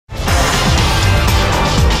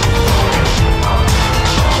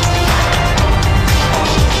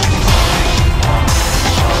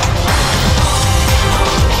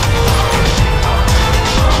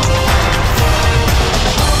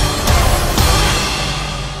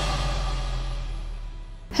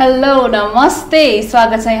Hello नमस्ते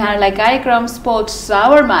स्वागत छ यहाँहरुलाई कार्यक्रम स्पोर्ट्स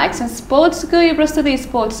आवरमा एक्सन स्पोर्ट्सको यो प्रस्तुति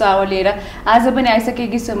स्पोर्ट्स आवर लिएर आज पनि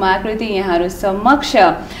आइसकेकी छु म आकृति यहाँहरु समक्ष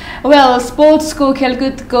वेल स्पोर्ट्सको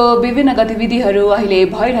खेलकुदको विभिन्न गतिविधिहरू अहिले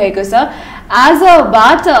भइरहेको छ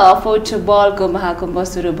आजबाट फुटबलको महाकुम्भ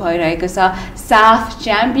सुरु भइरहेको छ साफ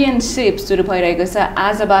च्याम्पियनशिप सुरु भइरहेको छ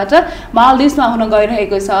आजबाट मालदिभ्समा हुन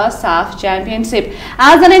गइरहेको छ साफ च्याम्पियनशिप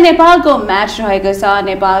आज नै नेपालको म्याच रहेको छ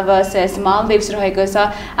नेपाल भर्सेस मालदिभ्स रहेको छ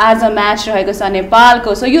आज म्याच रहेको छ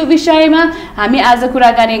नेपालको सो यो विषयमा हामी आज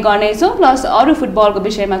कुराकानी गर्ने छौं प्लस अरु फुटबलको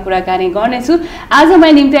विषयमा कुराकानी गर्ने छु आज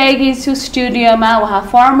म निम्ति आएकी छु स्टुडियोमा उहाँ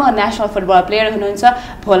फर्मर नेशनल फुटबल प्लेयर हुनुहुन्छ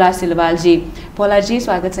भोला सिलवाल जी भोला जी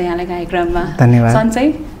स्वागत छ यहाँलाई कार्यक्रममा धन्यवाद सन्चै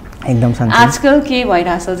एकदम सन्चै आजकल के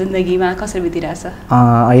भइराछ जिन्दगीमा कसरी बितिराछ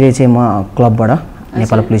अहिले चाहिँ म क्लबबाट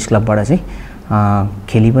नेपाल पुलिस क्लबबाट चाहिँ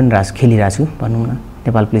खेलिरहेछु छु भनौं न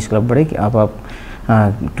नेपाल पुलिस क्लबबाटै अब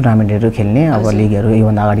टुर्नामेन्टहरु खेल्ने अब लिगहरु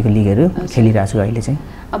योभन्दा अगाडिको लिगहरु खेलिरहेछु अहिले चाहिँ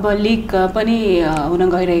अब लिग पनि हुन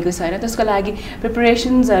गइरहेको छ हैन त्यसको लागि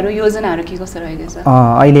प्रिपरेसन्सहरु योजनाहरु के कस्तो रहेको छ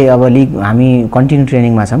अहिले अब लिग हामी कन्टिन्यु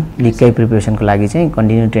ट्रेनिङमा छौं लिगकै प्रिपरेसनको लागि चाहिँ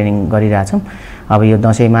कन्टिन्यु ट्रेनिङ गरिरहेछौं अब यो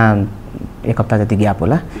दशैंमा एक हप्ता जति ग्याप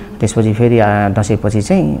होला त्यसपछि फेरि दशैंपछि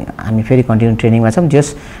चाहिँ हामी फेरि कन्टिन्यु ट्रेनिङमा छौं जस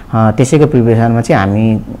त्यसैको प्रिपरेसनमा चाहिँ हामी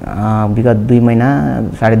विगत 2 महिना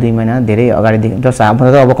 2.5 महिना धेरै अगाडिदेखि जस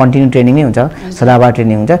हाम्रो अब कन्टिन्यु ट्रेनिङ नै हुन्छ सदाबार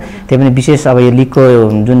ट्रेनिङ हुन्छ त्यही पनि विशेष अब यो लिगको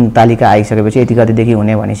जुन तालिका आइसकेपछि यति गतिदेखि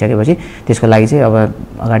हुने भनिसकेपछि त्यसको लागि चाहिँ अब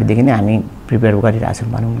अगाडिदेखि नै हामी प्रिपेयर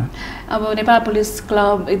गरिरहेछौं भनौं न अब नेपाल पुलिस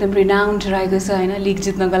क्लब एकदम रिनाउन्ड रहेको छ हैन लिग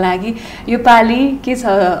जित्नको लागि यो पाली के छ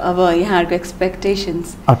अब यहाँहरुको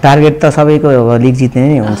एक्सपेक्टेशन्स अब टार्गेट त सबैको अब लिग जित्ने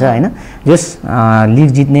नै हुन्छ हैन जस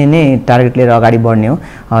लिग जित्ने नै टार्गेट लिएर अगाडि बढ्ने हो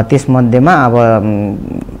त्यसमध्येमा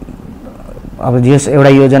अब जस एउटा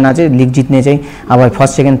योजना चाहिँ लिग जित्ने चाहिँ अब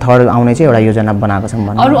फर्स्ट सेकेन्ड थर्ड आउने चाहिँ एउटा योजना बनाएको छौं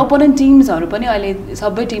भन्नु अरु अपोनेन्ट टिम्सहरु पनि अहिले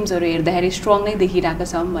सबै टिम्सहरु हेर्दाखेरि स्ट्रङ नै देखिरहेका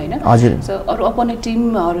छौं हैन हजुर सो अरु अपोनेन्ट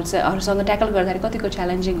टिमहरु चाहिँ हरुसँग ट्याकल गर्दाखेरि कतिको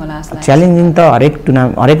च्यालेन्जिङ होला जस्तो च्यालेन्जिङ त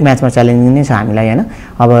हरेक म्याचमा च्यालेन्जिङ नै छ हामीलाई हैन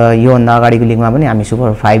अब यो भन्दा अगाडिको लिगमा पनि हामी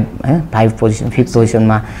सुपर 5 हैन 5 पोजिसन 5th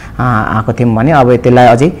पोजिसनमा आएको थियौं भने अब त्यसलाई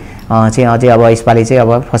अझै अब यसपाली चाहिँ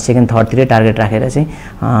अब फर्स्ट सेकेन्ड थर्ड तिर टार्गेट राखेर चाहिँ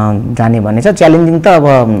जाने भन्ने छ च्यालेन्जिङ त अब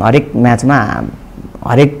हरेक म्याचमा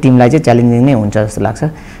हरेक टिमलाई चाहिँ च्यालेन्जिङ नै हुन्छ जस्तो लाग्छ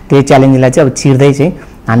त्यही च्यालेन्जलाई चाहिँ अब छिर्दै चाहिँ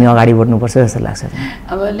हामी अगाडि बढ्नुपर्छ जस्तो लाग्छ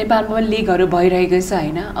अब नेपालमा लिगहरु भइरहेको छ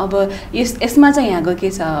हैन अब यसमा चाहिँ यहाँको के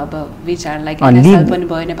छ अब विचार लाइक नेसनल पनि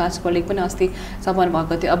भयो नेपाल सुपर लिग पनि अस्ति सम्पन्न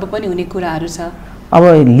भएको थियो अब पनि हुने कुराहरु छ अब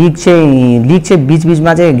लिग चाहिँ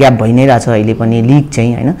बीच-बीचमा चाहिँ ग्याप भइ नै रहेछ अहिले पनि लिग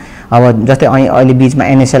चाहिँ हैन अब जस्तै अहिले बीचमा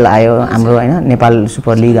एनएसएल आयो हाम्रो हैन नेपाल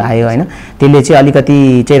सुपर लिग आयो हैन त्यसले चाहिँ अलिकति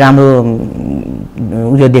चाहिँ राम्रो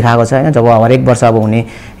उयो देखाएको छ हैन जब हरेक वर्ष अब हुने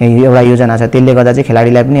एउटा योजना छ त्यसले गर्दा चाहिँ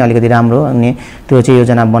खेलाडीलाई पनि अलिकति राम्रो हुने त्यो चाहिँ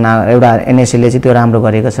योजना एउटा एनएसएल ले चाहिँ त्यो राम्रो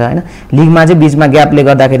गरेको छ हैन लिगमा चाहिँ बीचमा ग्यापले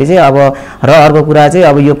गर्दाखेरि चाहिँ अब र अर्को कुरा चाहिँ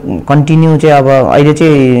अब यो कन्टिन्यु चाहिँ अब अहिले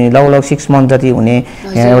चाहिँ लगभग 6 मन्थ जति हुने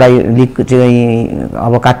एउटा लिग चाहिँ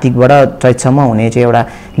अब कार्तिकबाट चैतसम्म हुने चाहिँ एउटा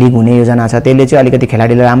लिग हुने योजना छ त्यसले चाहिँ अलिकति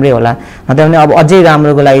खेलाडीलाई राम्रै होला नत्र भने अब अझै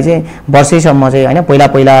राम्रोको लागि चाहिँ वर्षैसम्म चाहिँ हैन पहिला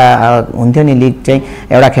हुन्थ्यो नि लिग चाहिँ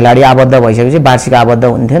एउटा खेलाडी आबद्ध भइसकेपछि वार्षिक आबद्ध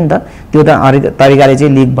हुन्थ्यो नि त त्यो त तरिकाले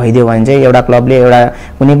चाहिँ लिग भइदियो भने चाहिँ एउटा क्लबले एउटा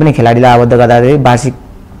कुनै पनि खेलाडीलाई आबद्ध गर्दाखेरि वार्षिक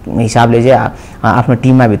हिसाबले चाहिँ आफ्नो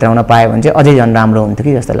टिममा भित्राउन पायो भने चाहिँ अझै झन् राम्रो हुन्थ्यो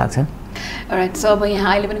कि जस्तो लाग्छ अलराइट सो अब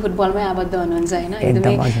यहाँ अहिले पनि फुटबलमै आबद्ध हुनुहुन्छ हैन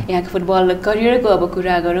एकदमै यहाँको फुटबल करियरको अब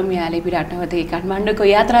कुरा गरौँ यहाँले विराटनगरदेखि काठमाडौँको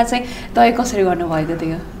यात्रा चाहिँ तय कसरी गर्नु भएको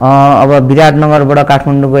थियो अब विराटनगरबाट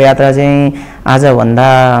काठमाडौँको यात्रा चाहिँ आज भन्दा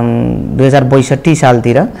 2062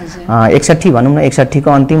 सालतिर 61 भनौं न 61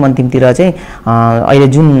 को अन्तिमतिर चाहिँ अहिले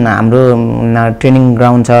जुन हाम्रो ट्रेनिङ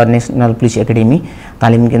ग्राउन्ड छ नेशनल पुलिस एकाडेमी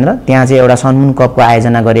तालिम केन्द्र त्यहाँ चाहिँ एउटा सनमुन कपको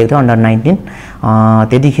आयोजना गरिएको थियो अन्डर 19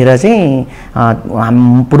 त्यतिखेर चाहिँ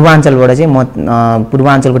पूर्वाञ्चलबाट चाहिँ म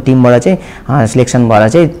पूर्वाञ्चलको टिमबाट चाहिँ सिलेक्सन भएर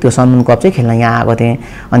चाहिँ त्यो सनमुन कप चाहिँ खेल्न यहाँ आएको थिएँ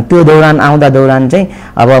अनि त्यो दौरान चाहिँ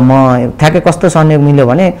अब म ठ्याक्कै कस्तो संयोग मिल्यो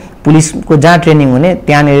भने पुलिसको जहाँ ट्रेनिङ हुने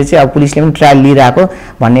त्यहाँनेर चाहिँ अब पुलिसले पनि ट्रायल लिइरहेको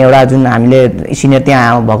भन्ने एउटा जुन हामीले सिनियर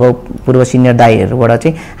त्यहाँ भएको पूर्व सिनियर दाइहरुबाट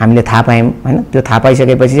चाहिँ हामीले थाहा पायौं हैन त्यो थाहा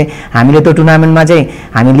पाइसकेपछि चाहिँ हामीले त्यो टुर्नामेन्टमा चाहिँ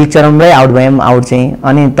हामी लिग चरममै आउट भयौं आउट चाहिँ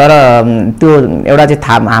अनि तर त्यो एउटा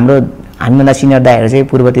चाहिँ हामीभन्दा सिनियर दाइहरु चाहिँ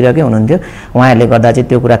पूर्वतिरकै हुनुहुन्थ्यो उहाँहरुले गर्दा चाहिँ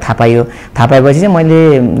त्यो कुरा थाहा पाएपछि चाहिँ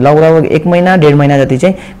मैले लगभग 1 महिना 1.5 महिना जति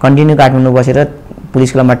चाहिँ कन्टिन्यु काठमाडौँ बसेर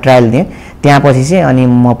पुलिस क्लबमा ट्रायल दिएँ त्यहाँ पछि चाहिँ अनि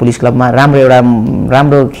म पुलिस क्लबमा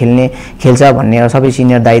राम्रो खेल्छ भन्ने सबै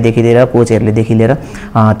सिनियर दाइदेखि लिएर कोचहरूले लिएर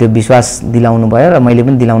त्यो विश्वास दिलाउनु भयो र मैले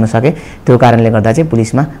पनि दिलाउन सकेँ त्यो कारणले गर्दा चाहिँ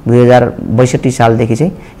पुलिसमा 2062 सालदेखि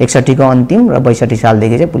चाहिँ 61 को अन्तिम र 62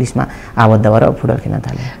 सालदेखि चाहिँ पुलिसमा आबद्ध भएर फुटबल खेल्न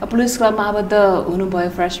थालेँ पुलिस क्लबमा आबद्ध हुनुभयो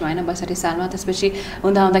फर्स्टमा हैन 62 सालमा त्यसपछि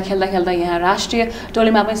हुँदा खेल्दा यहाँ राष्ट्रिय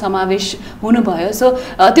टोलीमा पनि समावेश हुनुभयो सो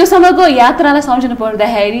त्यो समयको यात्रालाई सम्झिनु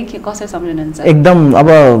पर्दाखेरि कसरी सम्झिनुहुन्छ एकदम अब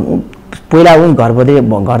पहिला उनी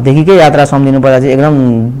घरदेखिकै यात्रा सम्झिनु पर्दा चाहिँ एकदम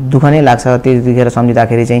दुःख नै लाग्छ त्यतिखेर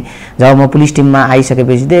सम्झिँदाखेरि चाहिँ जब म पुलिस टिममा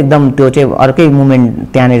आइसकेपछि चाहिँ एकदम त्यो चाहिँ अर्कै मुमेन्ट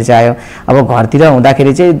त्यहाँनिर चाहिँ आयो अब घरतिर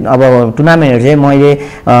हुँदाखेरि चाहिँ अब टुर्नामेन्टहरू चाहिँ मैले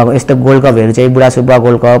यस्तो गोल्ड कपहरू चाहिँ बुढासुब्बा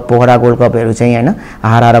गोल्ड कप पोखरा गोल्ड कपहरू चाहिँ होइन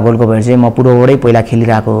हारा गोल्ड कपहरू चाहिँ म पुरोबाटै पहिला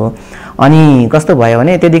खेलिरहेको हो अनि कस्तो भयो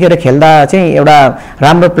भने त्यतिखेर खेल्दा चाहिँ एउटा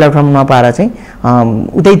राम्रो प्लेटफर्म नपाएर चाहिँ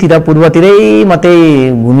उतैतिर पूर्वतिरै मात्रै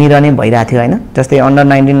घुमिरहने भइरहेको थियो होइन जस्तै अन्डर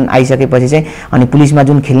 19 आइसकेपछि चाहिँ अनि पुलिसमा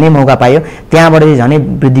जुन खेल्ने मौका पायो त्यहाँबाट चाहिँ झनै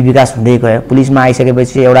वृद्धि विकास हुँदै गयो पुलिसमा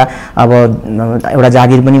आइसकेपछि एउटा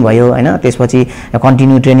जागिर पनि भयो होइन त्यसपछि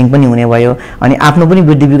कन्टिन्यू ट्रेनिङ पनि हुने भयो अनि आफ्नो पनि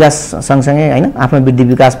वृद्धि विकास सँगसँगै होइन आफ्नो वृद्धि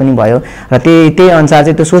विकास पनि भयो र त्यही अनुसार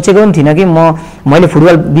चाहिँ त्यो सोचेको पनि थिइनँ कि मैले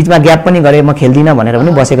फुटबल बिचमा ग्याप पनि गरेँ म खेल्दिनँ भनेर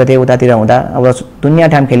पनि बसेको थिएँ उतातिर हुँदा अब दुनियाँ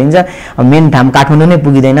ठाउँ खेलिन्छ मेन ठाउँ काठमाडौँ नै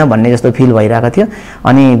पुगिँदैन भन्ने जस्तो फिल भइरहेको थियो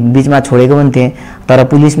अनि बिचमा छोडेको पनि थिएँ तर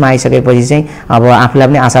पुलिसमा आइसकेपछि चाहिँ अब आफूलाई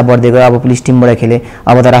पनि आशा बढ्दै गयो अब पुलिस टिमबाट खेलेँ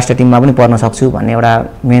अब त राष्ट्रिय टिममा पनि पर्न सक्छु भन्ने एउटा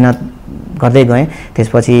मेहनत गर्दै गएँ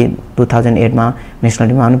त्यसपछि 2008 मा नेसनल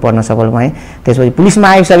टिममा पनि पर्न सफल भएँ त्यसपछि पुलिसमा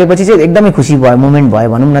आइसकेपछि चाहिँ एकदमै खुसी भयो मोमेन्ट भयो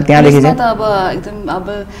भनौँ न त्यहाँदेखि चाहिँ त अब एकदम अब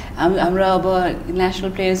हाम्रो अब नेसनल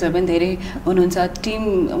प्लेयर्सहरू पनि धेरै हुनुहुन्छ team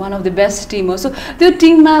one of the best team हो सो त्यो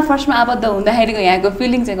टिममा फर्स्टमा आबद्ध हुँदाखेरिको यहाँको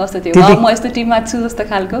फिलिङ चाहिँ कस्तो थियो म यस्तो टिममा छु जस्तो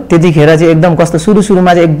खालको त्यतिखेर चाहिँ एकदम कस्तो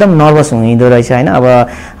सुरुमा चाहिँ एकदम नर्भस हुँदो रहेछ होइन अब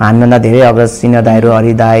हामीभन्दा धेरै अब सिनियर दाइहरू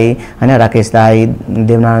हरि दाई होइन राकेश दाई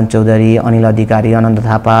देवनारायण चौधरी अनिल अधिकारी अनन्त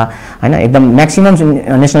थापा होइन एकदम म्याक्सिमम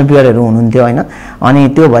नेसनल प्लेयरहरू हुनुहुन्थ्यो होइन अनि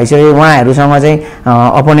त्यो भइसक्यो उहाँहरूसँग चाहिँ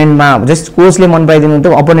अपोनेन्टमा जस्ट कोचले मन पराइदिनु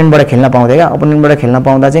हुन्थ्यो अपोनेन्टबाट खेल्न पाउँथ्यो क्या अपोनेन्टबाट खेल्न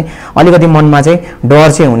पाउँदा चाहिँ अलिकति मनमा चाहिँ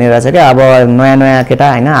डर चाहिँ हुने रहेछ क्या अब नयाँ केटा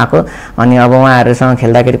होइन आएको अनि अब उहाँहरूसँग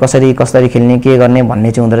खेल्दाखेरि कसरी खेल्ने के गर्ने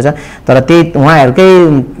भन्ने चाहिँ हुँदो रहेछ तर त्यही उहाँहरूकै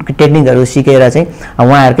टेक्निकहरू सिकेर चाहिँ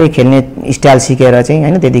उहाँहरूकै खेल्ने स्टाइल सिकेर चाहिँ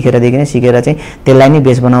होइन त्यतिखेरदेखि नै सिकेर चाहिँ त्यसलाई नै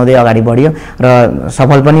बेस बनाउँदै अगाडि बढ्यो र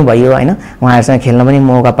सफल पनि भयो होइन उहाँहरूसँग खेल्न पनि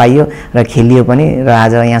मौका पाइयो र खेलियो पनि र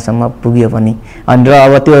आज यहाँसम्म पुग्यो पनि अनि र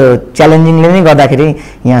अब त्यो च्यालेन्जिङले नै गर्दाखेरि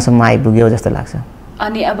यहाँसम्म आइपुग्यो जस्तो लाग्छ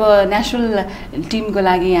अनि अब नेसनल टिमको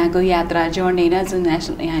लागि यहाँको यात्रा जर्नी हैन जुन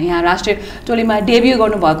यहाँ राष्ट्रिय टोलीमा डेब्यु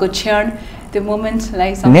गर्नुभएको क्षण त्यो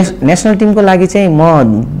मोमेन्ट्सलाई नेसनल टिमको लागि चाहिँ म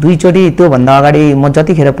दुईचोटि त्योभन्दा अगाडि म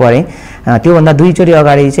जतिखेर पढेँ त्योभन्दा दुईचोटि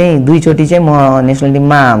अगाडि चाहिँ दुईचोटि चाहिँ म नेसनल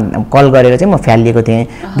टिममा कल गरेर चाहिँ म फ्यालिएको थिएँ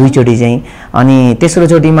दुईचोटि चाहिँ अनि तेस्रो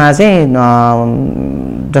चोटिमा चाहिँ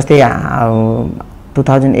जस्तै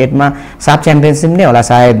 2008 मा साफ च्याम्पियनसिप नै होला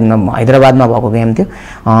सायद हैदराबादमा भएको गेम थियो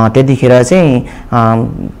त्यतिखेर चाहिँ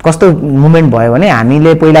कस्तो मुभमेन्ट भयो भने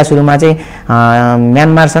हामीले पहिला सुरुमा चाहिँ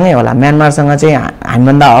म्यानमारसँगै होला म्यानमारसँग चाहिँ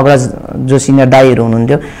हामीभन्दा अग्रज जो सिनियर दाइहरू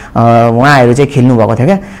हुनुहुन्थ्यो उहाँहरू चाहिँ खेल्नु भएको थियो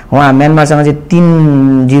क्या उहाँ म्यानमारसँग चाहिँ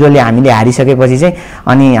 3-0 ले हामीले हारिसकेपछि चाहिँ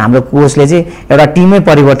अनि हाम्रो कोचले चाहिँ एउटा टिमै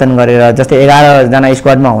परिवर्तन गरेर जस्तै 11 जना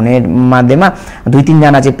स्क्वाडमा हुने मध्येमा 2-3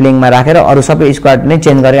 जना चाहिँ प्लेइङमा राखेर अरू सबै स्क्वाड नै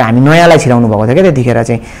चेन्ज गरेर हामी नयाँलाई छिराउनु भएको थियो क्या त्यतिखेर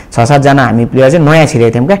चाहिँ 6-7 जना हामी प्लेयर चाहिँ नयाँ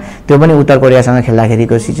छिरेको थियौँ क्या त्यो पनि उत्तर कोरियासँग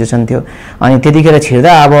खेल्दाखेरिको सिचुएसन थियो अनि त्यतिखेर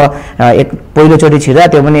छिर्दा अब पहिलोचोटि छिर्दा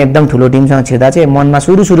त्यो पनि एकदम ठुलो टिमसँग छिर्दा चाहिँ मनमा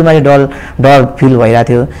सुरुमा चाहिँ डर फिल भइरहेको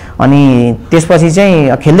थियो अनि त्यसपछि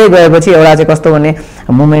चाहिँ खेल्दै गएपछि एउटा चाहिँ कस्तो भने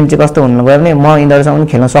मोमेन्ट चाहिँ कस्तो हुन गयो भने म यिनीहरूसँग पनि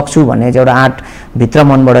खेल्न सक्छु भन्ने चाहिँ एउटा आँट भित्र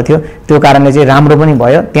मनबाट थियो त्यो कारणले चाहिँ राम्रो पनि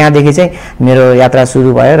भयो त्यहाँदेखि चाहिँ मेरो यात्रा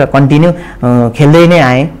सुरु भयो र कन्टिन्यू खेल्दै नै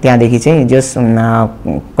आएँ त्यहाँदेखि चाहिँ जस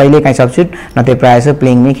कहिलेकाहीँ सब्स्टिट्युट नत्र प्रायः जसो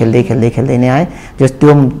प्लेइङमै खेल्दै नै आएँ जस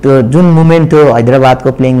त्यो जुन मोमेन्ट थियो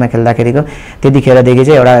हैदराबादको प्लेइङमा खेल्दाखेरिको त्यतिखेरदेखि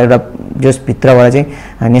चाहिँ एउटा जस भित्रबाट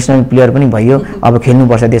चाहिँ नेसनल प्लेयर पनि भयो अब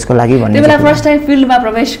खेल्नुपर्छ देशको लागि भन्ने त्यो बेला फर्स्ट टाइम फिल्डमा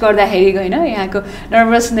प्रवेश गर्दाखेरि हैन यहाँको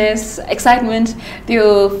नर्भसनेस एक्साइटमेन्ट त्यो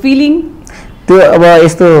फिलिङ त्यो अब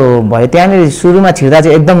यस्तो भयो त्यहाँनिर सुरुमा छिर्दा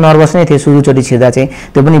चाहिँ एकदम नर्भस नै थियो सुरुचोटि छिर्दा चाहिँ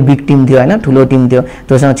त्यो पनि बिग टिम थियो होइन ठुलो टिम थियो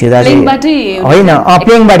त्योसँग छिर्दा चाहिँ होइन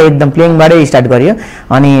प्लेइङबाटै स्टार्ट गरियो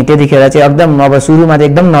अनि त्यतिखेर चाहिँ एकदम अब सुरुमा चाहिँ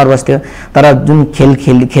एकदम नर्भस थियो तर जुन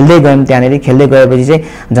खेल्दै गयौँ त्यहाँनिर खेल्दै गएपछि चाहिँ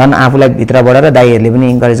झन् आफूलाई भित्रबाट र दाइहरूले पनि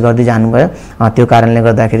इन्करेज गर्दै जानुभयो त्यो कारणले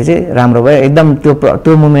गर्दाखेरि चाहिँ राम्रो भयो एकदम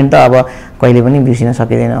त्यो मोमेन्ट त अब कहिले पनि बिर्सिन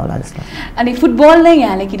सकिँदैन होला जस्तो अनि फुटबल नै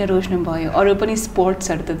यहाँले किन रोज्नु भयो अरू पनि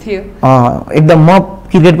स्पोर्ट्सहरू त थियो एकदम म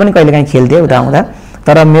क्रिकेट पनि कहिलेकाहीँ खेल्थेँ उता आउँदा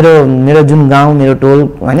तर मेरो जुन गाउँ मेरो टोल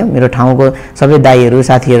हैन मेरो ठाउँको सबै दाइहरू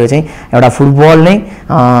साथीहरू चाहिँ एउटा फुटबल नै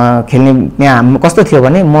खेल्ने यहाँ कस्तो थियो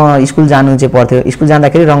भने म स्कुल जानु चाहिँ पर्थ्यो स्कुल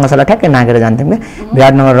जाँदाखेरि रङ्गशाला ठ्याक्कै नागेर जान्थ्यौँ क्या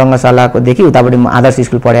विराटनगर रङ्गशालाको देखि उतापट्टि म आदर्श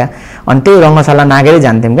स्कुल पढ्या अनि त्यही रङ्गशाला नागेरै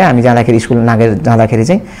जान्थ्यौँ क्या हामी जाँदाखेरि स्कुल नागेर जाँदाखेरि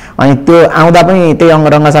चाहिँ अनि त्यो आउँदा पनि त्यही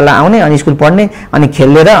रङ्गशाला आउने अनि स्कुल पढ्ने अनि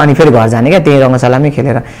खेलेर अनि फेरि घर जाने क्या त्यही रङ्गशालामै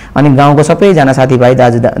खेलेर अनि गाउँको सबैजना साथीभाइ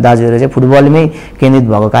दाजुहरू चाहिँ फुटबलमै केन्द्रित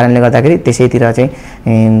भएको कारणले गर्दाखेरि त्यसैतिर चाहिँ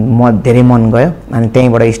म धेरै मन गयो अनि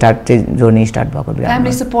त्यहीँबाट स्टार्ट चाहिँ जोड्ने स्टार्ट भएको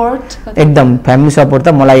फ्यामिली सपोर्ट एकदम फ्यामिली सपोर्ट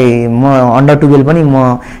त मलाई म अन्डर 12 पनि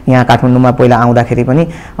म यहाँ काठमाडौँमा पहिला आउँदाखेरि पनि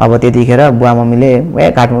अब त्यतिखेर बुवा मम्मीले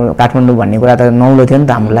काठमाडौँ भन्ने कुरा त नौलो थियो नि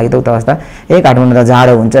त हाम्रो लागि त उता अवस्था काठमाडौँ त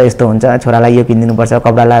जाडो हुन्छ यस्तो हुन्छ छोरालाई यो किनिदिनुपर्छ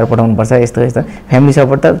कपडा लाएर पठाउनुपर्छ यस्तो फ्यामिली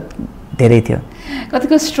सपोर्ट त धेरै थियो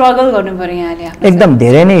कतिको स्ट्रगल गर्नु पर्यो यहाँले एकदम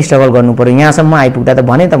धेरै नै स्ट्रगल गर्नु पर्यो यहाँसम्म आइपुग्दा त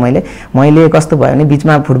भने त मैले कस्तो भयो भने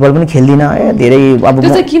बिचमा फुटबल पनि खेल्दिनँ धेरै अब त्यो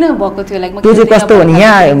चाहिँ किन भएको थियो लाइक त्यो चाहिँ कस्तो भने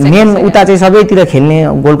यहाँ मेन उता चाहिँ सबैतिर खेल्ने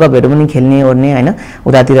गोल्ड कपहरू पनि खेल्ने ओर्ने हैन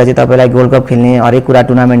उतातिर चाहिँ तपाईलाई गोल्ड कप खेल्ने हरेक कुरा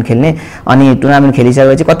टुर्नामेन्ट खेल्ने अनि टुर्नामेन्ट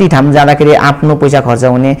खेलिसकेपछि कति ठाउँ जाँदाखेरि आफ्नो पैसा खर्च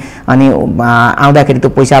हुने अनि आउँदाखेरि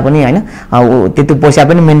त्यो पैसा पनि हैन त्यो पैसा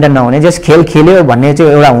पनि मेन्टेन नहुने जस खेल्यो भन्ने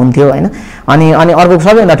चाहिँ एउटा हुन्थ्यो हैन अनि अर्को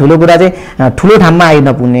सबैभन्दा ठुलो कुरा चाहिँ ठुलो ठाउँमा आइ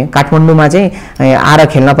नपुग्ने काठमाडौँमा चाहिँ आएर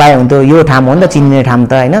खेल्न पाए हुन्थ्यो यो ठाउँ हो नि त चिन्ने ठाउँ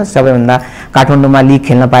त हैन सबैभन्दा काठमाडौँमा लिग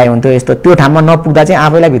खेल्न पाए हुन्थ्यो यस्तो त्यो ठाउँमा नपुग्दा चाहिँ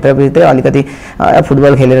आफैलाई भित्रभित्रै अलिकति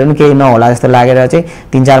फुटबल खेलेर पनि केही नहोला जस्तो लागेर चाहिँ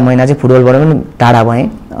 3-4 महिना चाहिँ फुटबलबाट पनि टाढा भएँ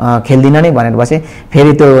खेल्दिनँ नै भनेर बसेँ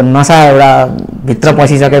फेरि त्यो नसा एउटा भित्र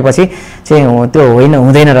पसिसकेपछि चाहिँ त्यो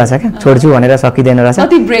हुँदैन रहेछ क्या छोड्छु भनेर सकिँदैन रहेछ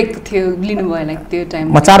कति ब्रेक थियो लिनु भयो लाइक त्यो टाइम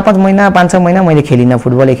म 4-5 महिना 5-6 महिना मैले खेलिनँ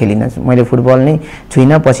फुटबलै खेलिनँ मैले फुटबल नै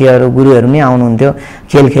छुइनँ पछि अरू गुरुहरू नै आउनुहुन्थ्यो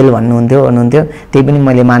खेल भन्नुहुन्थ्यो त्यही पनि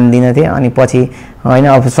मैले मान्दिनँ थिएँ अनि पछि हैन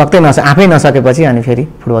अब आफै नसकेपछि अनि फेरि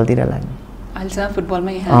फुटबलतिर लाग्यो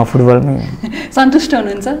फुटबलमै सन्तुष्ट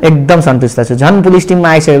हुनुहुन्छ एकदम सन्तुष्ट छु झन् पुलिस टिममा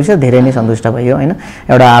आइसकेपछि धेरै नै सन्तुष्ट भयो हैन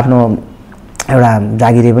एउटा आफ्नो एउटा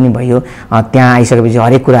जागिरे पनि भयो त्यहाँ आइसकेपछि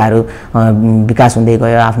हरेक कुराहरू विकास हुँदै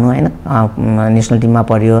गयो आफ्नो हैन नेसनल टिममा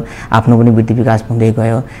पर्यो आफ्नो पनि वृत्ति विकास हुँदै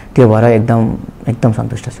गयो त्यो भएर एकदम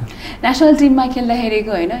सन्तुष्ट छु नेसनल टिममा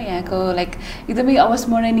खेल्दाखेरिको हैन यहाँको लाइक एकदमै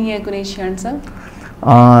अविस्मरणीय कुनै क्षण छ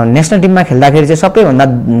नेसनल टिममा खेल्दाखेरि चाहिँ सबैभन्दा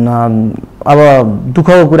अब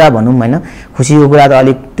दुःखको कुरा भनौँ हैन खुसीको कुरा त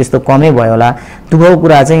अलिक त्यस्तो कमै भयो होला दुःखको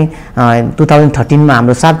कुरा चाहिँ 2013 मा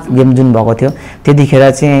हाम्रो 7 गेम जुन भएको थियो त्यतिखेर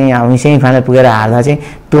चाहिँ हामी सेमी फाइनल पुगेर हार्दा चाहिँ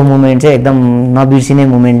त्यो मोमेन्ट चाहिँ एकदम नबिर्सिने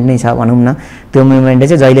मोमेन्ट नै छ भनौँ न त्यो मोमेन्टले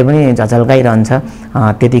चाहिँ जहिले पनि झझल्काइरहन्छ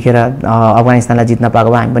त्यतिखेर अफगानिस्तानलाई जित्न पाएको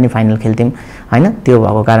भए हामी पनि फाइनल खेल्थ्यौँ हैन त्यो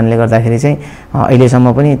भएको कारणले गर्दाखेरि चाहिँ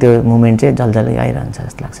अहिलेसम्म पनि त्यो मोमेन्ट चाहिँ झल्झल्काइरहन्छ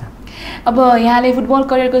जस्तो लाग्छ अब यहाँले फुटबल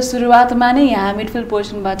करियरको सुरुवातमा नै यहाँ मिडफिल्ड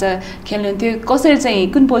पोजिसनबाट खेल्नुहुन्थ्यो कसरी चाहिँ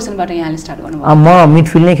कुन पोजिसनबाट यहाँले स्टार्ट गर्नुभयो म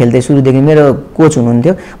मिडफिल्ड नै खेल्थेँ सुरुदेखि मेरो कोच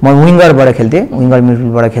हुनुहुन्थ्यो म विङ्गरबाट खेल्थेँ विङ्गर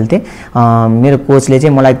मिडफिल्डबाट खेल्थेँ मेरो कोचले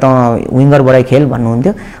चाहिँ मलाई त विङ्गरबाटै खेल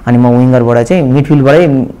भन्नुहुन्थ्यो अनि म विङ्गरबाट चाहिँ मिडफिल्डबाटै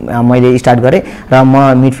मैले स्टार्ट गरेँ र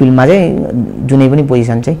म मिडफिल्डमा चाहिँ जुनै पनि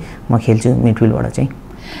पोजिसन चाहिँ म खेल्छु मिडफिल्डबाट चाहिँ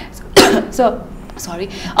सरी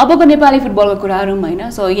अबको नेपाली फुटबलको कुराहरू हैन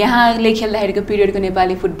सो यहाँले खेल्दाखेरिको पिरियडको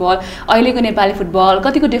नेपाली फुटबल अहिलेको नेपाली फुटबल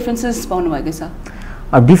कतिको डिफरेन्सेस पाउनु भएको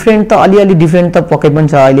छ डिफरेन्ट त अलिअलि डिफरेन्ट त पक्कै पनि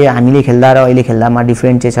छ अहिले हामीले खेल्दा र अहिले खेल्दामा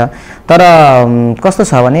डिफरेन्ट चाहिँ छ तर कस्तो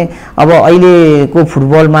छ भने अब अहिलेको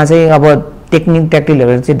फुटबलमा चाहिँ अब टेक्निक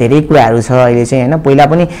ट्याक्टिकहरू चाहिँ धेरै कुराहरू छ अहिले चाहिँ हैन पहिला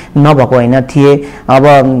पनि नभएको हैन थिए अब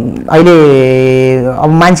अहिले अब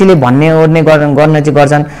मान्छेले भन्ने ओर्ने गर्न चाहिँ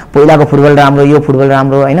गर्छन् पहिलाको फुटबल राम्रो यो फुटबल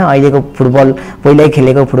राम्रो हैन अहिलेको फुटबल पहिल्यै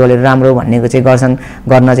खेलेको फुटबलहरू राम्रो भन्नेको चाहिँ गर्छन्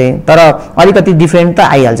गर्न चाहिँ तर अलिकति डिफरेन्ट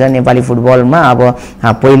त आइहाल्छ नेपाली फुटबलमा अब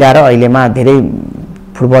पहिला र अहिलेमा धेरै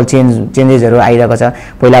फुटबल चेन्जेसहरू आइरहेको छ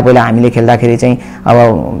पहिला हामीले खेल्दाखेरि चाहिँ अब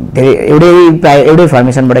धेरै एउटै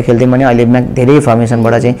फर्मेसनबाट खेल्थ्यौँ भने अहिले धेरै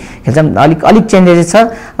फर्मेसनबाट चाहिँ खेल्छौँ अलिक चेन्जेस छ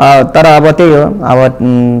तर अब त्यही हो अब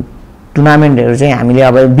टुर्नामेन्टहरू चाहिँ हामीले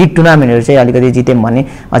अब बिग टुर्नामेन्टहरू चाहिँ अलिकति जित्यौँ भने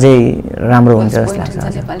अझै राम्रो हुन्छ जस्तो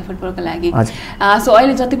लाग्छ नेपाली फुटबलको लागि सो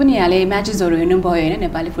अहिले जति पनि यहाँले म्याचेसहरू हेर्नुभयो हैन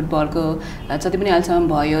नेपाली फुटबलको जति पनि अहिलेसम्म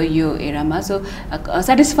भयो यो एरामा सो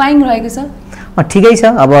सेटिस्फाइङ रहेको छ ठिकै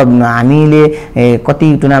छ अब हामीले कति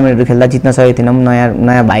टुर्नामेन्टहरू खेल्दा जित्न सकेको थिएनौँ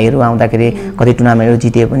नयाँ भाइहरू आउँदाखेरि कति टुर्नामेन्टहरू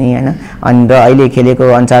जिते पनि हैन अनि र अहिले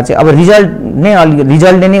खेलेको अनुसार चाहिँ अब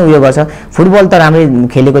रिजल्टले नै उयो गर्छ फुटबल त राम्रै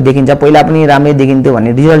खेलेको देखिन्छ पहिला पनि राम्रै देखिन्थ्यो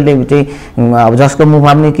भने रिजल्टले चाहिँ अब जसको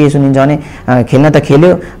मुखमा पनि के सुनिन्छ भने खेल्न त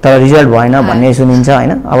खेल्यो तर रिजल्ट भएन भन्ने सुनिन्छ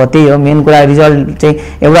हैन अब त्यही हो मेन कुरा रिजल्ट चाहिँ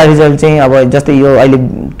एउटा रिजल्ट चाहिँ अब जस्तै यो अहिले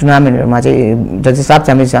टुर्नामेन्टहरूमा चाहिँ जस्तै साफ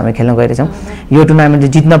च्याम्पियनसिप हामी खेल्न गइरहेछौँ यो टुर्नामेन्ट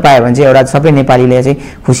जित्न पायो भने चाहिँ एउटा सबै नेपालीले चाहिँ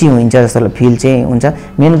खुसी हुन्छ जस्तो फिल चाहिँ हुन्छ।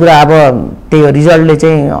 मेन कुरा अब त्यही रिजल्टले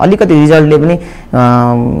चाहिँ अलिकति रिजल्टले पनि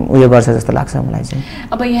उयो गर्छ जस्तो लाग्छ मलाई चाहिँ।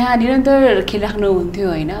 अब यहाँ निरन्तर खेलिराख्नु हुन्थ्यो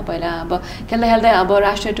होइन, पहिला अब खेल्दा खेल्दै अब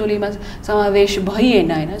राष्ट्रिय टोलीमा समावेश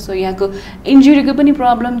भइएन होइन, सो यहाँको इन्जुरीको पनि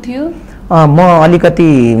प्रब्लम थियो। म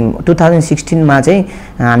अलिकति 2016मा चाहिँ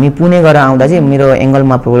हामी पुणे गएर आउँदा चाहिँ मेरो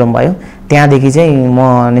एङ्गलमा प्रब्लम भयो। त्यहाँदेखि चाहिँ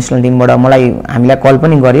म नेसनल टिमबाट हामीलाई कल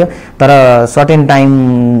पनि गर्यो, तर सर्टेन टाइम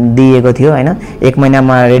दिएको थियो होइन। 1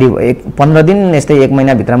 महिनामा रेडी, 15 दिन यस्तै 1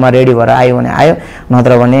 महिनाभित्रमा रेडी भएर आयो भने आयो,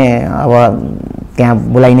 नत्र भने अब त्यहाँ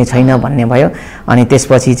बोलाइने छैन भन्ने भयो। अनि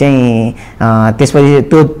त्यसपछि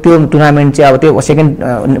त्यो टुर्नामेन्ट चाहिँ अब त्यो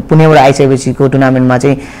सेकेन्ड पुणेबाट आइसकेपछिको टुर्नामेन्टमा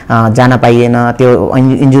चाहिँ जान पाइएन त्यो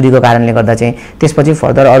इन्जुरीको कारणले गर्दा चाहिँ। त्यसपछि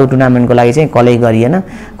फर्दर अरू टुर्नामेन्टको लागि चाहिँ कलै गरिएन,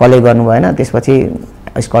 कलै गर्नु भएन। त्यसपछि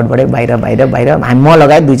स्क्वाडबाटै बाहिर हामी म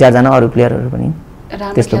लगायत 2-4 जना अरू प्लेयरहरू पनि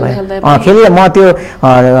त्यस्तो भयो। खेलेँ म त्यो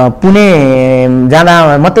पुणे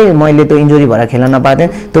जाँदा मात्रै मैले त्यो इन्जुरी भएर खेल्न नपाएको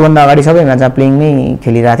थिएँ। त्योभन्दा अगाडि सबै म्याचमा प्लेइङमै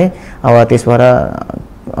खेलिरहेको थिएँ। अब त्यसबाट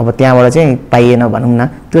अब त्यहाँबाट चाहिँ पाइएन भनौँ न।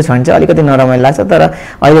 त्यो छ भने चाहिँ अलिकति नरमाइलो लाग्छ, तर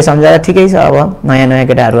अहिले सम्झाएर ठिकै छ। अब नयाँ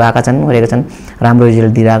केटाहरू आएका छन्, गरेका छन्, राम्रो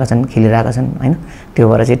रिजल्ट दिइरहेका छन्, खेलिरहेका छन् होइन। त्यो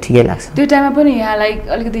भएर चाहिँ ठिकै लाग्छ। त्यो टाइममा पनि यहाँलाई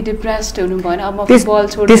अलिकति डिप्रेस्ड हुनु भएन? अब फुटबल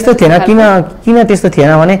छोड्नु त्यस्तो थिएन। किन त्यस्तो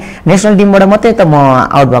थिएन भने नेसनल टिमबाट मात्रै त म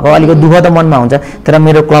आउट भएको, अलिकति दुःख त मनमा हुन्छ, तर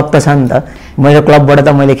मेरो क्लब त छ नि त, मेरो क्लबबाट त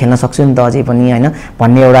मैले खेल्न सक्छु नि त अझै पनि होइन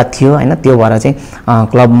भन्ने एउटा थियो होइन। त्यो भएर चाहिँ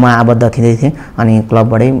क्लबमा आबद्ध थिँदै थिएँ। अनि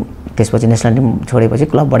क्लबबाटै त्यसपछि नेसनल टिम छोडेपछि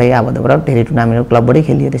क्लबबाटै आबद्ध भएर धेरै टुर्नामेन्टहरू क्लबबाटै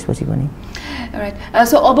खेलियो त्यसपछि पनि। राइट।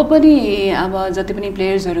 सो अब पनि अब जति पनि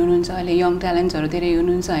प्लेयर्सहरू हुनुहुन्छ अहिले, यङ ट्यालेन्ट्सहरू धेरै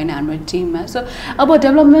हुनुहुन्छ होइन हाम्रो टिममा। सो अब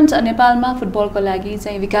डेभलपमेन्ट नेपालमा फुटबलको लागि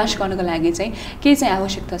चाहिँ विकास गर्नको लागि चाहिँ के चाहिँ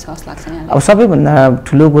आवश्यकता छ जस्तो लाग्छ यहाँलाई? अब सबैभन्दा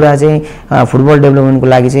ठुलो कुरा चाहिँ फुटबल डेभलपमेन्टको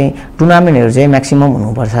लागि चाहिँ टुर्नामेन्टहरू चाहिँ म्याक्सिमम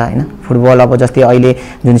हुनुपर्छ होइन। फुटबल अब जस्तै अहिले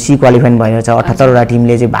जुन सी क्वालिफाइङ भइरहेको छ, 78वटा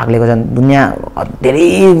टिमले चाहिँ भाग लिएको छन्। दुनियाँ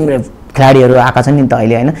धेरै खेलाडीहरू आएका छन् नि त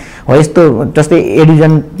अहिले होइन। हो यस्तो जस्तै ए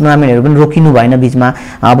डिभिजन टुर्नामेन्टहरू पनि रोकिनु भएन बिचमा,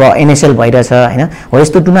 अब एनएसएल भइरहेछ होइन। हो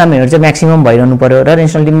यस्तो टुर्नामेन्टहरू चाहिँ म्याक्सिमम भइरहनु पऱ्यो। र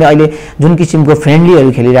नेसनल टिमले अहिले जुन किसिमको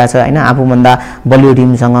फ्रेन्डलीहरू खेलिरहेछ होइन, आफूभन्दा बलियो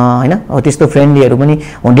टिमसँग होइन, हो त्यस्तो फ्रेन्डलीहरू पनि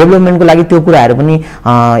डेभलपमेन्टको लागि त्यो कुराहरू पनि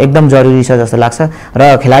एकदम जरुरी छ जस्तो लाग्छ।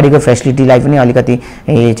 र खेलाडीको फेसिलिटीलाई पनि अलिकति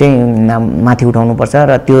चाहिँ माथि उठाउनुपर्छ।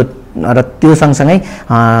 र त्यो सँगसँगै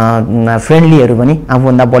फ्रेन्डलीहरू पनि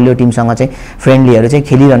आफूभन्दा बलियो टिमसँग चाहिँ फ्रेन्डलीहरू चाहिँ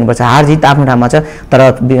खेलिरहनुपर्छ। हार जित आफ्नो ठाउँमा छ,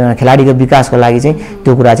 तर खेलाडीको विकासको लागि चाहिँ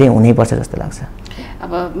त्यो कुरा चाहिँ हुनैपर्छ जस्तो लाग्छ।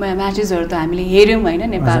 अब म्याचेसहरू त हामीले हेऱ्यौँ होइन,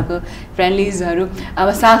 नेपालको फ्रेन्डलिजहरू अब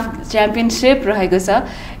साफ च्याम्पियनसिप रहेको छ,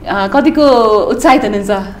 कतिको उत्साहित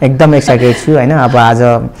हुनुहुन्छ? एकदम एक्साइटेड छु होइन। अब आज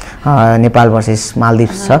नेपाल भर्सेस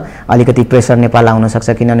मालदिप्स छ, अलिकति प्रेसर नेपाल आउन सक्छ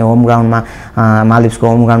किनभने होम ग्राउन्डमा मालदिप्सको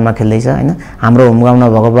होम ग्राउन्डमा खेल्दैछ होइन। हाम्रो होम ग्राउन्डमा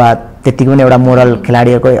भएको भए त्यतिको पनि एउटा मोरल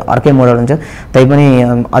खेलाडीहरूको अर्कै मोरल हुन्छ। तैपनि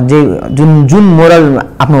अझै जुन मोरल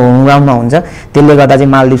आफ्नो होम ग्राउन्डमा हुन्छ त्यसले गर्दा चाहिँ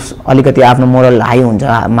मालदिप्स अलिकति आफ्नो मोरल हाई हुन्छ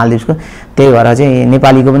मालदिप्सको। त्यही भएर चाहिँ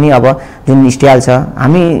नेपालीको पनि अब जुन स्टाइल छ,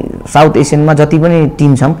 हामी साउथ एसियनमा जति पनि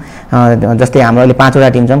टिम छौँ जस्तै हाम्रो अहिले 5वटा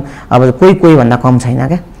टिम छौँ, अब कोही भन्दा कम छैन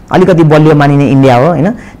क्या। अलिकति बलियो मानिने इन्डिया हो होइन।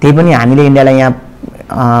 त्यही पनि हामीले इन्डियालाई यहाँ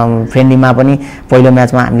फ्रेन्डलीमा पनि पहिलो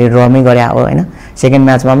म्याचमा हामीले ड्रमै गरे हो होइन। सेकेन्ड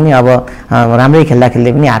म्याचमा पनि अब राम्रै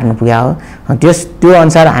खेल्दै पनि हार्नु पुग्यो हो। त्यो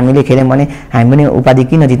अनुसार हामीले खेल्यौँ भने हामी पनि उपाधि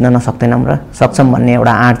किन जित्न नसक्दैनौँ र सक्छौँ भन्ने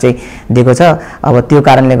एउटा आँट चाहिँ दिएको छ। अब त्यो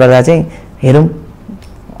कारणले गर्दा चाहिँ हेरौँ,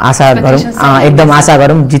 आशा गरौँ, एकदम आशा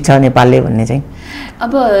गरौँ जित्छ नेपालले भन्ने चाहिँ।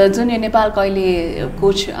 अब जुन यो नेपालको अहिले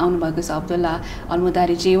कोच आउनुभएको छ अब्दुल्ला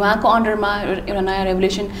अलमुदारीजी, उहाँको अन्डरमा एउटा नयाँ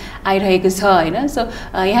रेभोल्युसन आइरहेको छ होइन। सो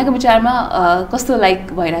यहाँको विचारमा कस्तो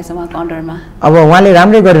भइरहेछ उहाँको अन्डरमा? अब उहाँले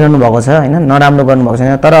राम्रै गरिरहनु भएको छ होइन, नराम्रो गर्नुभएको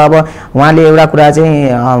छैन। तर अब उहाँले एउटा कुरा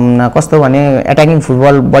चाहिँ कस्तो भने एट्याकिङ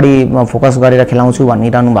फुटबल बढी फोकस गरेर खेलाउँछु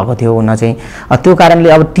भनिरहनु भएको थियो हुन चाहिँ। त्यो कारणले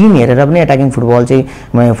अब टिम हेरेर पनि एट्याकिङ फुटबल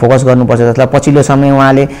चाहिँ फोकस गर्नुपर्छ जस्तो। पछिल्लो समय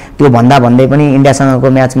उहाँले त्यो भन्दै पनि इन्डियासँगको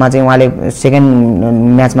म्याचमा चाहिँ उहाँले सेकेन्ड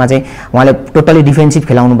म्याचमा चाहिँ उहाँले टोटली डिफेन्सिभ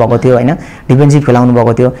खेलाउनु भएको थियो होइन। डिफेन्सिभ खेलाउनु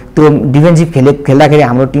भएको थियो। त्यो डिफेन्सिभ खेल्दाखेरि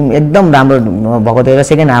हाम्रो टिम एकदम राम्रो भएको थियो र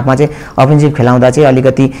सेकेन्ड हाफमा चाहिँ अफेन्सिभ खेलाउँदा चाहिँ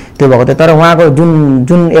अलिकति त्यो भएको थियो। तर उहाँको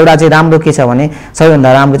जुन एउटा चाहिँ राम्रो के छ भने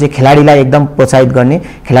सबैभन्दा राम्रो चाहिँ खेलाडीलाई एकदम प्रोत्साहित गर्ने,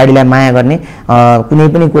 खेलाडीलाई माया गर्ने, कुनै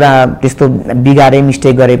पनि कुरा त्यस्तो बिगारे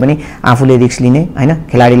मिस्टेक गरे पनि आफूले रिस्क लिने होइन,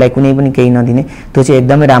 खेलाडीलाई कुनै पनि केही नदिने, त्यो चाहिँ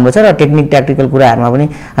एकदमै राम्रो छ। र टेक्निकल कुराहरूमा पनि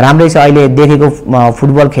राम्रै छ। अहिले देखेको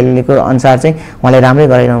फुटबल खेलेको अनुसार चाहिँ उहाँले राम्रै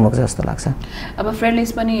गराइरहनु भएको जस्तो लाग्छ। अब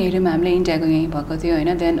फ्रेन्डलिज पनि हेऱ्यौँ हामीले इन्डियाको यहीँ भएको थियो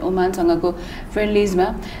होइन, देन ओमानसँगको फ्रेन्डलिजमा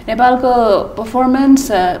नेपालको पर्फर्मेन्स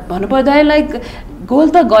भन्नुपर्दा लाइक गोल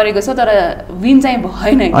त गरेको छ तर विन चाहिँ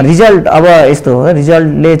भएन। रिजल्ट अब यस्तो हो,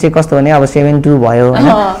 रिजल्टले चाहिँ कस्तो भने अब 7-2 भयो होइन।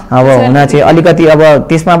 अब हुन चाहिँ अलिकति अब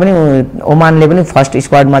त्यसमा पनि ओमानले पनि फर्स्ट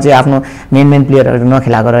स्क्वाडमा चाहिँ आफ्नो मेन प्लेयरहरू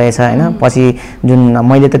नखेलाएको रहेछ होइन। पछि जुन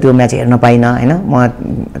मैले त त्यो म्याच हेर्न पाइनँ होइन, म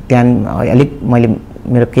त्यहाँ अलिक मैले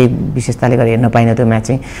मेरो केही विशेषताले गर्दा हेर्न पाइनँ त्यो म्याच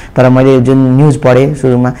चाहिँ। तर मैले जुन न्युज पढेँ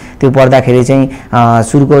सुरुमा, त्यो पढ्दाखेरि चाहिँ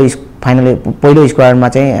सुरुको फाइनल पहिलो स्क्वाडमा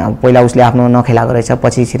चाहिँ पहिला उसले आफ्नो नखेलाएको रहेछ,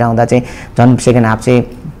 पछि छिराउँदा चाहिँ झन् सेकेन्ड हाफ चाहिँ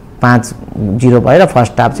 5-0 भयो र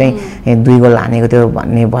फर्स्ट हाफ चाहिँ 2 गोल हानेको थियो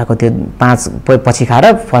भन्ने भएको थियो। 5 पछि खाएर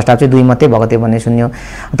फर्स्ट हाफ चाहिँ 2 मात्रै भएको थियो भन्ने सुन्यो।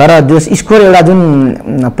 तर जो स्कोर एउटा जुन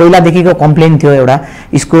पहिलादेखिको कम्प्लेन थियो एउटा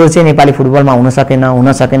स्कोर चाहिँ नेपाली फुटबलमा हुन सकेन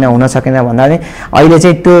भन्दा चाहिँ अहिले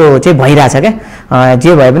चाहिँ त्यो चाहिँ भइरहेछ क्या।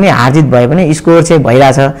 जे भए पनि हारजित भए पनि स्कोर चाहिँ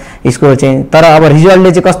भइरहेछ स्कोर चाहिँ। तर अब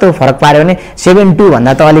रिजल्टले चाहिँ कस्तो फरक पार्यो भने 7-2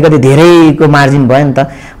 भन्दा त अलिकति धेरैको मार्जिन भयो नि त।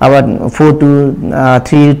 अब 4-2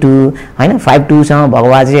 3-2 होइन 5-2सँग भएको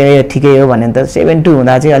भए चाहिँ ठिकै हो भने त 7-2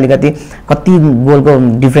 हुँदा चाहिँ अलिकति कति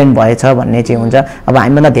गोलको डिफ्रेन्ट भएछ भन्ने चाहिँ हुन्छ। अब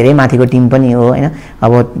हामीभन्दा धेरै माथिको टिम पनि हो होइन।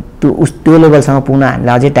 अब त्यो लेभलसँग पुग्न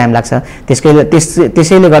हामीलाई अझै टाइम लाग्छ।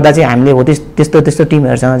 त्यसैले गर्दा चाहिँ हामीले हो त्यस्तो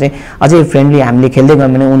टिमहरूसँग चाहिँ अझै फ्रेन्डली हामीले खेल्दै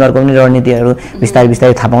गयौँ भने उनीहरूको पनि रणनीतिहरू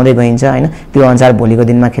बिस्तारै थाहा पाउँदै गइन्छ होइन। त्यो अनुसार भोलिको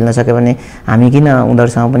दिनमा खेल्न सक्यो भने हामी किन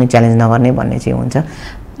उनीहरूसँग पनि च्यालेन्ज नगर्ने भन्ने चाहिँ हुन्छ।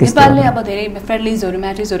 नेपालले अब धेरै फ्रेन्डलिजहरू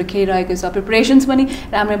म्याचेसहरू खेलिरहेको छ, प्रिपरेसन्स पनि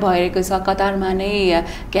राम्रै भइरहेको छ। कतारमा नै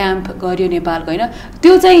क्याम्प गर्यो नेपालको होइन,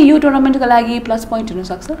 त्यो चाहिँ यो टुर्नामेन्टको लागि प्लस पोइन्ट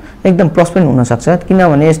हुनसक्छ। एकदम प्लस पोइन्ट हुनसक्छ,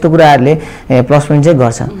 किनभने यस्तो कुराहरूले प्लस पोइन्ट चाहिँ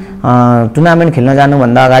गर्छ। टुर्नामेन्ट खेल्न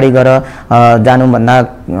जानुभन्दा अगाडि जानुभन्दा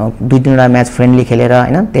 2-3वटा म्याच फ्रेन्डली खेलेर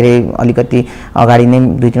होइन, धेरै अलिकति अगाडि नै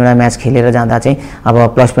 2-3वटा म्याच खेलेर जाँदा चाहिँ अब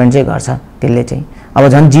प्लस पोइन्ट चाहिँ गर्छ त्यसले चाहिँ। अब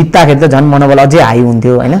झन् जित्दाखेरि त झन् मनोबल अझै हाई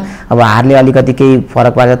हुन्थ्यो होइन। अब हारले अलिकति केही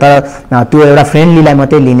फरक पार्छ, तर त्यो एउटा फ्रेन्डलीलाई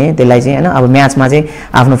मात्रै लिने त्यसलाई चाहिँ होइन। अब म्याचमा चाहिँ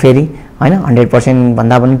आफ्नो फेरि होइन 100%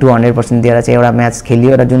 भन्दा पनि 200% दिएर चाहिँ एउटा म्याच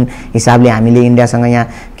खेलियो र जुन हिसाबले हामीले इन्डियासँग यहाँ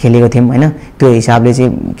खेलेको थियौँ होइन, त्यो हिसाबले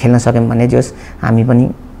चाहिँ खेल्न सक्यौँ भने जस हामी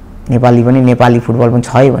पनि नेपाली फुटबल पनि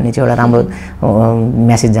छ है भन्ने चाहिँ एउटा राम्रो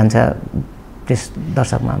म्यासेज जान्छ त्यस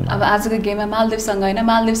दर्शकमा। अब आजको गेममा मालदिवसँग होइन,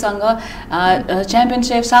 मालदिवसँग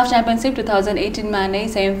च्याम्पियनसिप साफ च्याम्पियनसिप 2018मा नै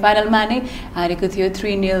सेमिफाइनलमा नै हारेको थियो,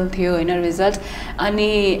 3-0 थियो होइन रिजल्ट। अनि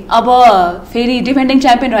अब फेरि डिफेन्डिङ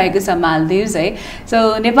च्याम्पियन रहेको छ मालदिव्स है। सो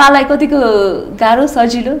नेपाललाई कतिको गाह्रो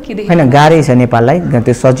सजिलो के देख्नु? होइन गाह्रै छ नेपाललाई।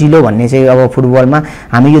 त्यो सजिलो भन्ने चाहिँ अब फुटबलमा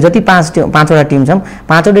हामी यो जति 5वटा टिम छौँ,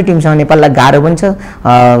 5वटै टिमसँग नेपाललाई गाह्रो पनि छ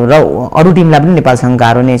र अरू टिमलाई पनि नेपालसँग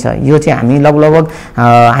गाह्रो नै छ। यो चाहिँ हामी लगभग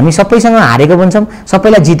हामी सबैसँग हारेको पनि छौँ,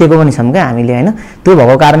 सबैलाई जितेको पनि छौँ क्या हामीले होइन। त्यो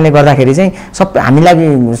भएको कारणले गर्दाखेरि चाहिँ हामीलाई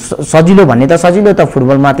सजिलो भन्ने त सजिलो त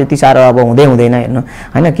फुटबलमा त्यति साह्रो अब हुँदैन हेर्नु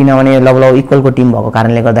होइन। किनभने लगभग इक्वलको टिम भएको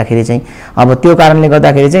कारणले गर्दाखेरि चाहिँ अब त्यो कारणले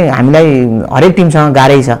गर्दाखेरि चाहिँ हामीलाई हरेक टिमसँग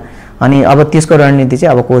गाह्रै छ। अनि अब त्यसको रणनीति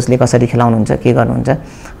चाहिँ अब कोचले कसरी खेलाउनुहुन्छ के गर्नुहुन्छ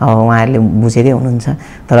अब उहाँहरूले बुझेकै हुनुहुन्छ।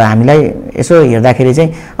 तर हामीलाई यसो हेर्दाखेरि चाहिँ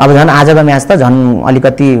अब झन् आजको म्याच त झन्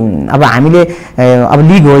अलिकति अब हामीले अब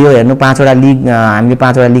लिग हो यो हेर्नु, 5वटा लिग हामीले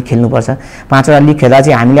 5वटा लिग खेल्नुपर्छ। 5वटा लिग खेल्दा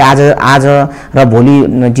चाहिँ हामीले आज र भोलि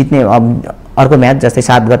जित्ने अर्को म्याच जस्तै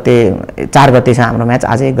 4 गते छ हाम्रो म्याच,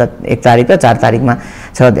 आज 1 तारिक र 4 तारिकमा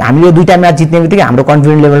छ। हामीले यो 2टा म्याच जित्ने बित्तिकै हाम्रो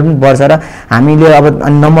कन्फिडेन्स लेभल पनि बढ्छ र हामीले अब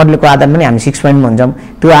नम्बरको आधारमा पनि हामी 6 पोइन्टमा हुन्छौँ।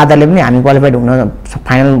 त्यो आधारले पनि हामी क्वालिफाइड हुन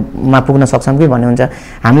फाइनलमा पुग्न सक्छौँ कि भन्ने हुन्छ।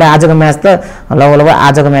 हामीलाई आजको म्याच त लगभग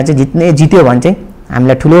आजको म्याच चाहिँ जित्यो भने चाहिँ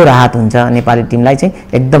हामीलाई ठुलो राहत हुन्छ, नेपाली टिमलाई चाहिँ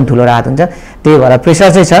एकदम ठुलो राहत हुन्छ। त्यही भएर प्रेसर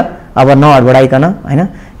चाहिँ छ अब नहडबडाइकन होइन।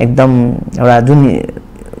 एकदम एउटा जुन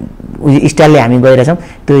स्टाइलले हामी गइरहेछौँ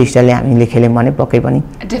त्यो स्टाइलले हामीले खेल्यौँ भने पक्कै पनि।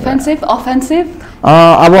 डिफेन्सिभ अफेन्सिभ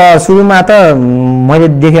अब सुरुमा त मैले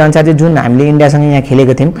देखेअनुसार चाहिँ जुन हामीले इन्डियासँग यहाँ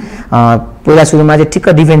खेलेको थियौँ पहिला सुरुमा चाहिँ ठिक्क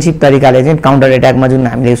डिफेन्सिभ तरिकाले चाहिँ काउन्टर एट्याकमा जुन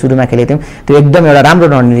हामीले सुरुमा खेलेको थियौँ त्यो एकदम एउटा राम्रो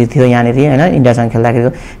रणनीति थियो यहाँनिर होइन। इन्डियासँग खेल्दाखेरि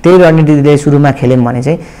त्यही रणनीतिले सुरुमा खेल्यौँ भने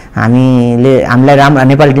चाहिँ हामीलाई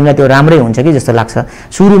नेपाली टिमलाई त्यो राम्रै हुन्छ कि जस्तो लाग्छ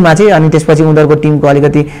सुरुमा चाहिँ। अनि त्यसपछि उनीहरूको टिमको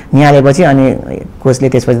अलिकति निहालेपछि अनि कोचले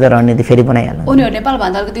त्यसपछि त रणनीति फेरि बनाइहाल्नु। उनीहरू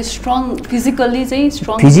नेपालभन्दा अलिकति स्ट्रङ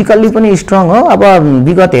फिजिकल्ली पनि स्ट्रङ हो। अब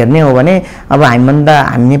विगत हेर्ने हो भने अब हामी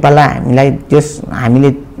नेपाललाई हामीले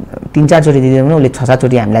 3-4 चोटि जित्यो भने उसले 6-7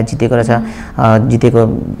 चोटि हामीलाई जितेको रहेछ। जितेको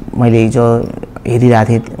मैले हिजो हेरिरहेको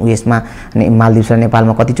थिएँ उयसमा मालदिव्स र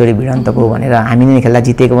नेपालमा कतिचोटि भिडन्तको भनेर हामी नै खेल्दा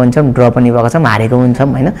जितेको पनि छौँ, ड्र पनि भएको छौँ, हारेको पनि छौँ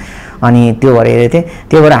होइन। अनि त्यो भएर हेरेको थिएँ।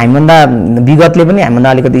 त्यो भएर हामीभन्दा विगतले पनि हामीभन्दा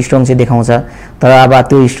अलिकति स्ट्रङ चाहिँ देखाउँछ। तर अब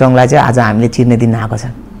त्यो स्ट्रङलाई चाहिँ आज हामीले चिर्ने दिन आएको छ।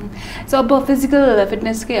 सो अब फिजिकल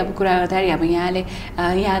फिटनेसकै अब कुरा गर्दाखेरि अब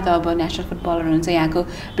यहाँ त अब नेसनल फुटबलर हुनुहुन्छ यहाँको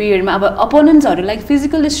पिरियडमा अब अपोनेन्ट्सहरूलाई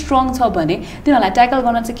फिजिकली स्ट्रङ छ भने तिनीहरूलाई ट्याकल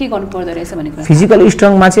गर्न चाहिँ के गर्नु पर्दो रहेछ भन्ने कुरा फिजिकल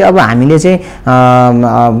स्ट्रङमा चाहिँ अब हामीले चाहिँ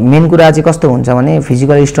मेन कुरा चाहिँ कस्तो हुन्छ भने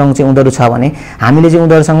फिजिकल स्ट्रङ चाहिँ उनीहरू छ भने हामीले चाहिँ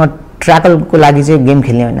उनीहरूसँग ट्र्याकलको लागि चाहिँ गेम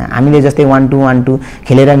खेल्ने होइन हामीले जस्तै 1-2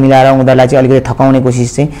 खेलेर मिलाएर उनीहरूलाई चाहिँ अलिकति थकाउने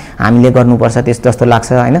कोसिस चाहिँ हामीले गर्नुपर्छ जस्तो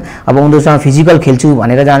लाग्छ होइन अब उनीहरूसँग फिजिकल खेल्छु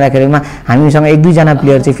भनेर जाँदाखेरिमा हामीसँग 1-2 जना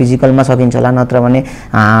प्लेयर चाहिँ फिजिकलमा सकिन्छ होला नत्र भने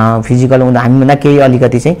फिजिकल हुँदा हामीभन्दा केही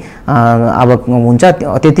अलिकति चाहिँ अब हुन्छ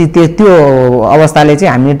त्यो अवस्थाले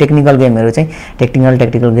चाहिँ हामीले टेक्निकल गेमहरू चाहिँ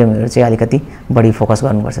टेक्टिकल गेमहरू चाहिँ अलिकति बढी फोकस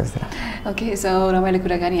गर्नुपर्छ जस्तो लाग्छ ओके सो रमाइलो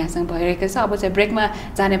कुराकानी यहाँसँग भइरहेको छ अब चाहिँ ब्रेकमा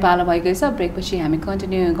जाने पालो भएको छ ब्रेकपछि हामी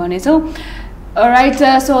कन्टिन्यू गर्नेछौँ राइट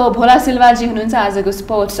सो भोला सिलवालजी हुनुहुन्छ आजको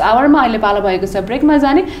स्पोर्ट्स आवरमा अहिले पालो भएको छ ब्रेकमा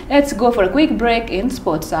जाने let's go for quick break in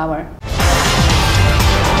sports our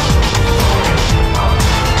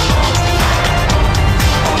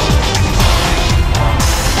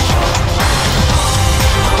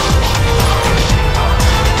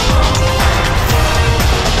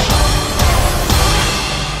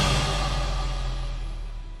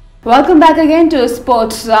Welcome back again to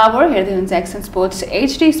Sports Hour. हेर्दै हुनुहुन्छ एक्सन स्पोर्ट्स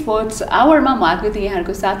HD स्पोर्ट्स आवरमा म आकृति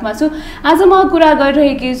यहाँहरुको साथमा छु। आज म कुरा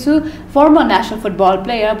गरिरहेकी छु फर्मर नेशनल फुटबल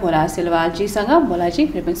प्लेयर भोला सिलवालजी सँग। भोलाजी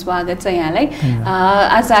फेरि पनि स्वागत छ यहाँलाई।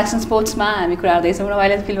 आज एक्सन स्पोर्ट्समा हामी कुरा गर्दै छौँ।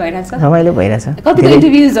 रमाइलो फिल भइरहेछ? रमाइलो भइरहेछ। कतिको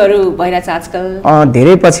इन्टरभ्युजहरु भइरहेछ आजकल?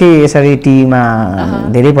 धेरै पछि यसरी टिभीमा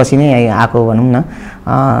धेरै पछि नै आएको भनौं न।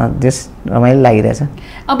 जस रमाइलो लागिरहेछ।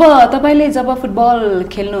 अब तपाईले जब फुटबल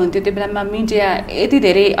खेल्नुहुन्थ्यो त्यो बेलामा मिडिया यति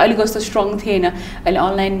धेरै अहिले कस्तो स्ट्रङ थिएन। अहिले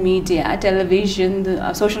online media television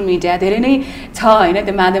social media धेरै नै छ हैन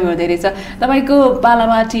त्यो माध्यमहरु धेरै छ। तपाईको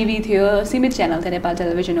पालामा टिभी थियो सीमित च्यानल थियो नेपाल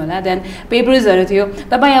टेलिभिजन होला देन पेपर्सहरु थियो।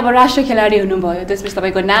 तपाई अब राष्ट्रिय खेलाडी हुनुभयो त्यसपछि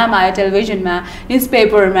तपाईको नाम आयो टेलिभिजनमा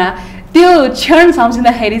न्यूजपेपरमा त्यो क्षण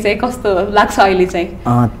सम्झिँदाखेरि चाहिँ कस्तो लाग्छ अहिले चाहिँ?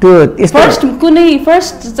 त्यो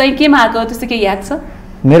फर्स्ट चाहिँ केमा आएको त्यस्तो के याद छ?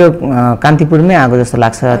 मेरो कान्तिपुरमै आएको जस्तो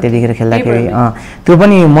लाग्छ त्यतिखेर खेल्दाखेरि। त्यो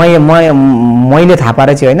पनि मैले थाहा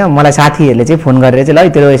पाएर चाहिँ होइन मलाई साथीहरूले चाहिँ फोन गरेर चाहिँ ल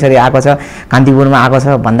तेरो यसरी आएको छ कान्तिपुरमा आएको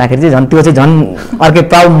छ भन्दाखेरि चाहिँ झन् त्यो चाहिँ झन् अर्कै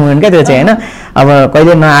प्राउड मोमेन्ट क्या त्यो चाहिँ होइन। अब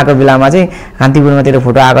कहिले नआएको बेलामा चाहिँ कान्तिपुरमा तेरो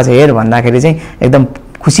फोटो आएको छ हेर भन्दाखेरि चाहिँ एकदम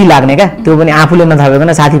खुसी लाग्ने क्या। त्यो पनि आफूले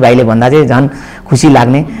नथापेको साथीभाइले भन्दा चाहिँ झन् खुसी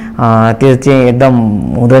लाग्ने त्यो चाहिँ एकदम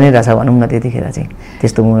हुँदो नै रहेछ भनौँ न त्यतिखेर चाहिँ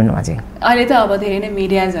त्यस्तो मोमेन्टमा चाहिँ। अहिले त अब धेरै नै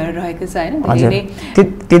मिडियाजहरू रहेको छ हैन? हजुर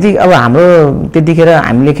त्यति अब हाम्रो त्यतिखेर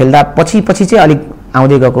हामीले खेल्दा पछि चाहिँ अलिक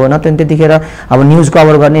आउँदै गएको नत्र त्यतिखेर अब न्युज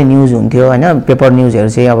कभर गर्ने न्युज हुन्थ्यो होइन पेपर न्युजहरू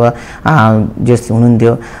चाहिँ अब जस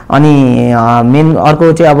हुनुहुन्थ्यो। अनि मेन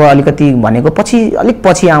अर्को चाहिँ अब अलिकति भनेको अलिक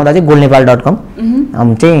पछि आउँदा चाहिँ goldnepal.com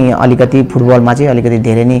चाहिँ अलिकति फुटबलमा चाहिँ अलिकति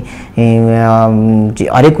धेरै नै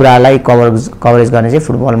हरेक कुरालाई कभरेज गर्ने चाहिँ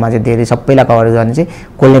फुटबलमा चाहिँ धेरै सबैलाई कभरेज गर्ने चाहिँ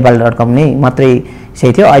goldnepal.com नै मात्रै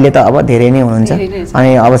सही थियो। अहिले त अब धेरै नै हुनुहुन्छ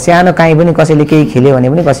अनि अब सानो काहीँ पनि कसैले केही खेल्यो भने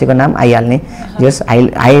पनि कसैको नाम आइहाल्ने जस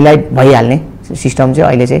हाइलाइट भइहाल्ने सिस्टम चाहिँ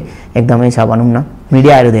अहिले चाहिँ एकदमै छ भनौँ न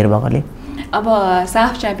मिडियाहरू धेरै भएकोले। अब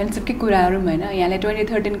साफ च्याम्पियनसिपकै कुराहरू होइन यहाँले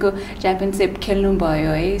 2013 को च्याम्पियनसिप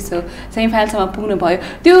खेल्नुभयो है सो सेमिफाइनलसम्म पुग्नुभयो।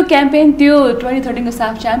 त्यो क्याम्पेन त्यो 2013 को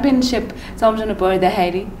साफ च्याम्पियनसिप सम्झनु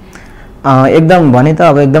पर्दाखेरि एकदम भने त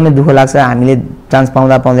अब एकदमै दुःख लाग्छ। हामीले चान्स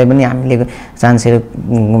पाउँदै पनि हामीले चान्सहरू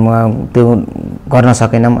त्यो गर्न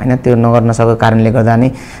सकेनौँ होइन। त्यो नगर्न सकेको कारणले गर्दा नै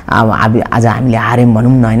आज हामीले हार्यौँ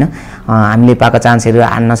भनौँ न होइन। हामीले पाएको चान्सहरू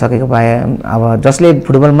हार्न सकेको भए अब जसले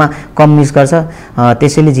फुटबलमा कम मिस गर्छ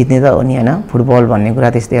त्यसैले जित्ने त हो नि होइन। फुटबल भन्ने कुरा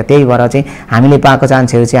त्यस्तै हो। त्यही भएर चाहिँ हामीले पाएको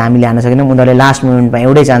चान्सहरू चाहिँ हामीले हार्न सकेनौँ। उनीहरूले लास्ट मोमेन्टमा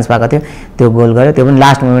एउटै चान्स पाएको थियो त्यो गोल गर्यो त्यो पनि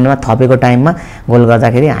लास्ट मोमेन्टमा थपेको टाइममा गोल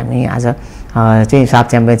गर्दाखेरि हामी आज चाहिँ साफ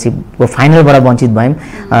च्याम्पियनसिपको फाइनलबाट वञ्चित भयौँ।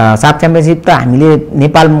 साफ च्याम्पियनसिप त हामीले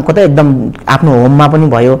नेपालको त एकदम आफ्नो होममा पनि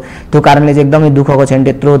भयो त्यो कारणले चाहिँ एकदमै दुःखको क्षण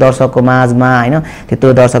त्यत्रो दर्शकको माझमा होइन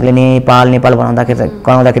त्यत्रो दर्शकले नेपाल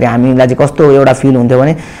कराउँदाखेरि हामीलाई चाहिँ कस्तो एउटा फिल हुन्थ्यो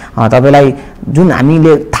भने तपाईँलाई जुन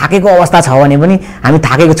हामीले थाकेको अवस्था छ भने पनि हामी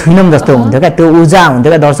थाकेको छैनौँ जस्तो हुन्थ्यो क्या। त्यो ऊर्जा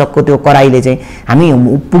हुन्थ्यो क्या दर्शकको त्यो कराइले चाहिँ। हामी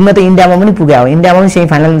पुग्न त इन्डियामा पनि पुग्यो हो इन्डियामा पनि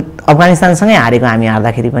सेमिफाइनल अफगानिस्तानसँगै हारेको हामी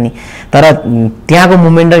हार्दाखेरि पनि तर त्यहाँको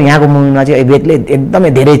मुभमेन्ट र यहाँको मुभमेन्टमा चाहिँ एकदमै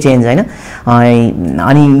धेरै चेन्ज होइन।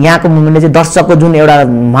 अनि यहाँको मुभमेन्टले चाहिँ दर्शकको जुन एउटा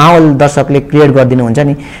माहौल दर्शकले क्रिएट गरिदिनुहुन्छ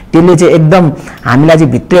नि त्यसले चाहिँ एकदम हामीलाई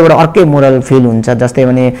चाहिँ भित्रैबाट अर्कै मोरल फिल हुन्छ। जस्तै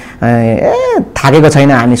भने थाकेको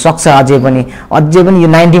छैन हामी सक्छ अझै पनि यो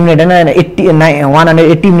 90 मिनट होइन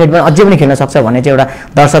 180 मिनट पनि अझै पनि खेल्न सक्छ भन्ने चाहिँ एउटा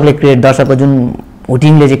दर्शकले दर्शकको जुन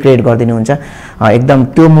हुटिङले चाहिँ क्रिएट गरिदिनुहुन्छ। एकदम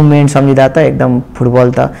त्यो मुभमेन्ट सम्झिँदा त एकदम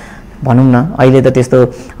फुटबल त भनौँ न अहिले त त्यस्तो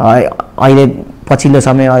अहिले पछिल्लो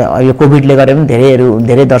समय यो कोभिडले गरेर पनि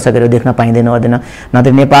धेरै दर्शकहरू देख्न पाइँदैन गर्दैन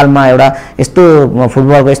नत्र नेपालमा एउटा यस्तो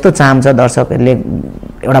फुटबलको यस्तो चाम छ दर्शकहरूले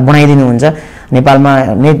एउटा बनाइदिनुहुन्छ नेपालमा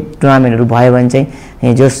नेट टुर्नामेन्टहरू भयो भने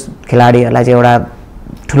चाहिँ जस खेलाडीहरूलाई चाहिँ एउटा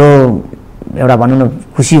ठुलो एउटा भनौँ न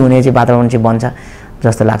खुसी हुने चाहिँ वातावरण चाहिँ बन्छ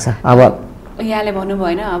जस्तो लाग्छ। अब यहाँले भन्नुभयो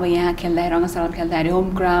होइन अब यहाँ खेल्दाखेरि रङ्गशाला खेल्दाखेरि होम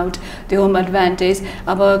क्राउड त्यो होम एडभान्टेज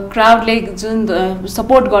अब क्राउडले जुन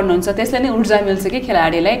सपोर्ट गर्नुहुन्छ त्यसले नै ऊर्जा मिल्छ कि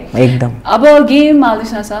खेलाडीलाई एकदम। अब गेम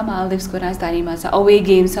मालदिप्समा छ मालदिप्सको राजधानीमा छ अवे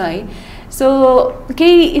गेम छ है सो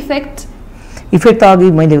केही इफेक्ट त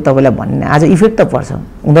अघि मैले तपाईँलाई भने आज इफेक्ट त पर्छ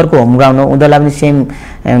उनीहरूको होम ग्राउन्ड हो उनीहरूलाई पनि सेम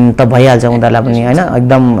त भइहाल्छ उनीहरूलाई पनि होइन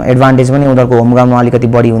एकदम एडभान्टेज पनि उनीहरूको होम ग्राउन्डमा अलिकति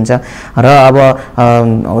बढी हुन्छ र अब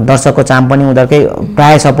दर्शकको चाम पनि उनीहरूकै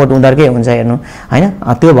प्रायः सपोर्ट उनीहरूकै हुन्छ हेर्नु होइन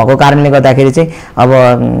त्यो भएको कारणले गर्दाखेरि चाहिँ अब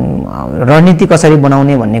रणनीति कसरी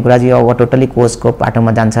बनाउने भन्ने कुरा चाहिँ अब टोटली कोचको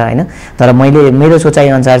पाटोमा जान्छ होइन तर मेरो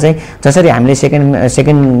सोचाइअनुसार चाहिँ जसरी हामीले सेकेन्ड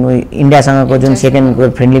इन्डियासँगको जुन सेकेन्डको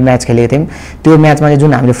फ्रेन्डली म्याच खेलेको थियौँ त्यो म्याचमा चाहिँ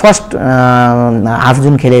जुन हामीले फर्स्ट हाफ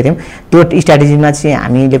जुन खेलेको थियौँ त्यो स्ट्राटेजीमा चाहिँ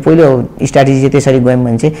हामीले पहिलो स्ट्राटेजी चाहिँ त्यसरी गयौँ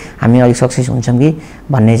भने चाहिँ हामी अलिक सक्सेस हुन्छौँ कि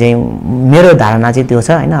भन्ने चाहिँ मेरो धारणा चाहिँ त्यो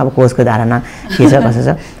छ होइन अब कोचको धारणा के छ कसो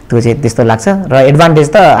छ त्यो चाहिँ त्यस्तो लाग्छ र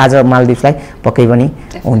एडभान्टेज त आज मालदिप्सलाई पक्कै पनि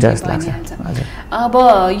हुन्छ जस्तो लाग्छ। हजुर अब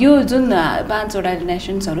यो जुन 5वटा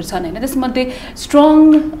नेसन्सहरू छन् होइन त्यसमध्ये स्ट्रङ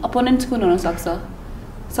अपोनेन्ट कुन हुनसक्छ?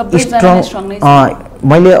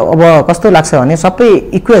 मैले अब कस्तो लाग्छ भने सबै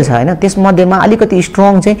इक्वल छ होइन त्यसमध्येमा अलिकति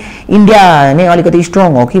स्ट्रङ चाहिँ इन्डिया नै अलिकति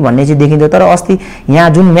स्ट्रङ हो कि भन्ने चाहिँ देखिन्थ्यो तर अस्ति यहाँ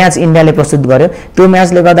जुन म्याच इन्डियाले प्रस्तुत गर्यो त्यो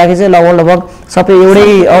म्याचले गर्दाखेरि चाहिँ लगभग सबै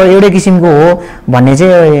एउटै किसिमको हो भन्ने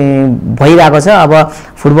चाहिँ भइरहेको छ। अब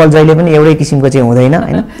फुटबल जहिले पनि एउटै किसिमको चाहिँ हुँदैन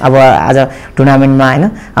होइन अब आज टुर्नामेन्टमा होइन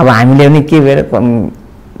अब हामीले पनि के भएर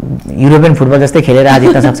युरोपियन फुटबल जस्तै खेलेर आज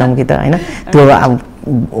जित्न सक्छौँ कि त होइन त्यो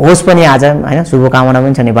होस् पनि आज होइन शुभकामना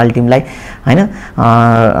पनि छ नेपाली टिमलाई होइन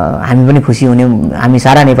हामी पनि खुसी हुने हामी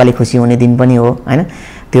सारा नेपाली खुसी हुने दिन पनि हो होइन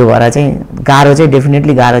त्यो भएर चाहिँ गाह्रो चाहिँ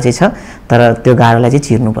डेफिनेटली गाह्रो चाहिँ छ तर त्यो गाह्रोलाई चाहिँ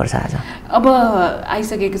चिर्नुपर्छ आज। अब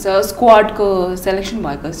आइसकेको छ स्क्वाडको सेलेक्सन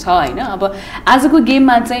भएको छ होइन अब आजको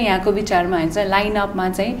गेममा चाहिँ यहाँको विचारमा हुन्छ लाइनअपमा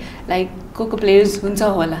चाहिँ लाइक को प्लेयर्स हुन्छ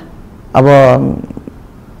होला? अब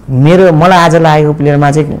मलाई आज लागेको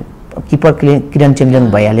प्लेयरमा चाहिँ किपर किरण चेम्जोङ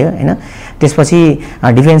भइहाल्यो होइन त्यसपछि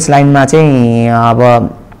डिफेन्स लाइनमा चाहिँ अब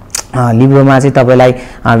लिब्रोमा चाहिँ तपाईँलाई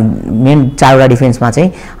मेन 4वटा डिफेन्समा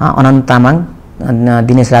चाहिँ अनन्त तामाङ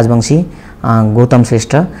दिनेश राजवंशी गौतम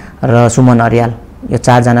श्रेष्ठ र सुमन अर्याल यो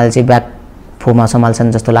 4जनाले चाहिँ ब्याक 4मा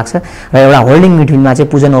सम्हाल्छन् जस्तो लाग्छ र एउटा होल्डिङ मिडफिल्डमा चाहिँ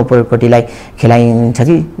पूजन ओपरकोटीलाई खेलाइन्छ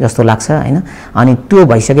कि जस्तो लाग्छ होइन अनि त्यो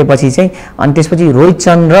भइसकेपछि चाहिँ अनि त्यसपछि रोहित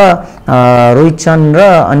चन्द र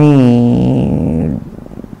अनि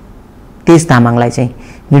तेज तामाङलाई चाहिँ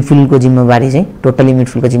मिडफिल्डको जिम्मेवारी चाहिँ टोटली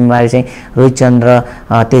मिडफिल्डको जिम्मेवारी चाहिँ रोहित चन्द र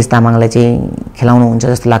तेज तामाङलाई चाहिँ खेलाउनु हुन्छ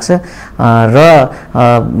जस्तो लाग्छ र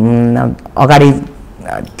अगाडि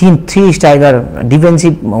 3 स्ट्राइकर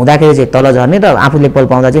डिफेन्सिभ हुँदाखेरि चाहिँ तल झर्ने र आफूले बल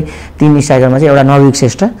पाउँदा चाहिँ 3 स्ट्राइकरमा चाहिँ एउटा नवयुग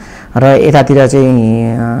श्रेष्ठ र यतातिर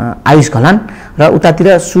चाहिँ आयुष घलान र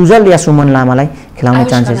उतातिर सुजल या सुमन लामालाई खेलाउने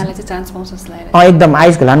चान्सेस एकदम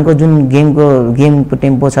आयुष घलानको जुन गेमको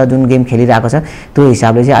टेम्पो छ जुन गेम खेलिरहेको छ त्यो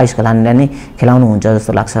हिसाबले चाहिँ आयुष घलानलाई नै खेलाउनु हुन्छ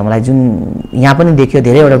जस्तो लाग्छ मलाई। जुन यहाँ पनि देखियो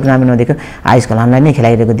धेरैवटा टुर्नामेन्टमा देख्यो आयुष घलानलाई नै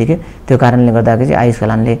खेलाइरहेको देख्यो त्यो कारणले गर्दाखेरि चाहिँ आयुष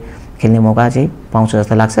घलानले खेल्ने मौका चाहिँ पाउँछ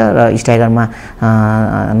जस्तो लाग्छ र स्ट्राइकरमा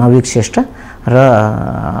नवयुग श्रेष्ठ र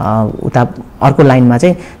उता अर्को लाइनमा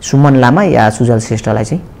चाहिँ सुमन लामा या सुजल श्रेष्ठलाई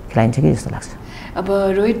चाहिँ खेलाइन्छ कि जस्तो लाग्छ। अब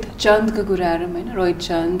रोहित चन्दको कुराहरू होइन रोहित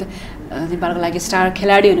चन्द नेपालको लागि स्टार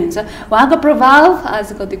खेलाडी हुनुहुन्छ उहाँको प्रभाव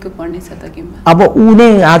आज कतिको पर्नेछ त गेममा? अब ऊ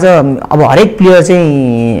नै आज अब हरेक प्लेयर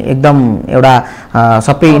चाहिँ एकदम एउटा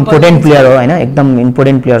सबै इम्पोर्टेन्ट प्लेयर हो होइन एकदम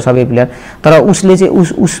इम्पोर्टेन्ट प्लेयर सबै प्लेयर तर उसले चाहिँ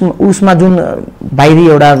उसमा जुन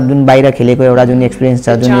बाहिर खेलेको एउटा जुन एक्सपिरियन्स छ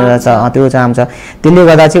जुन एउटा छ त्यो चाहन्छ त्यसले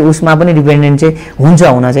गर्दा चाहिँ उसमा पनि डिपेन्डेन्ट चाहिँ हुन्छ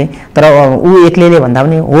हुन चाहिँ तर ऊ एक्लैले भन्दा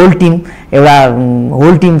पनि होल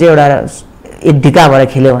टिम चाहिँ एउटा एक ढिका भएर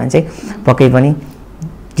खेल्यो भने चाहिँ पक्कै पनि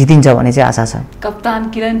जितिन्छ भन्ने चाहिँ आशा छ। कप्तान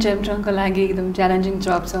किरण चेम्जोङको लागि एकदम च्यालेन्जिङ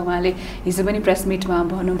जब छ उहाँले हिजो पनि प्रेस मिटमा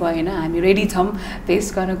भन्नुभयो होइन हामी रेडी छौँ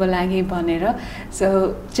फेस गर्नको लागि भनेर सो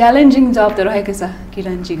च्यालेन्जिङ जब त रहेको छ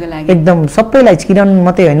किरणजीको लागि एकदम सबैलाई किरण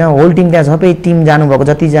मात्रै होइन होल टिम त्यहाँ सबै टिम जानुभएको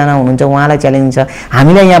जतिजना हुनुहुन्छ उहाँलाई च्यालेन्ज छ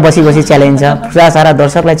हामीलाई यहाँ बसी च्यालेन्ज छ पुरा सारा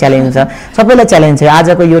दर्शकलाई च्यालेन्ज छ सबैलाई च्यालेन्ज छ।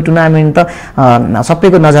 आजको यो टुर्नामेन्ट त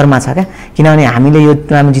सबैको नजरमा छ क्या किनभने हामीले यो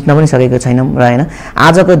टुर्नामेन्ट जित्न पनि सकेको छैनौँ र होइन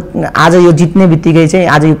आज यो जित्ने बित्तिकै चाहिँ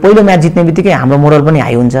आज यो पहिलो म्याच जित्ने बित्तिकै हाम्रो मोरल पनि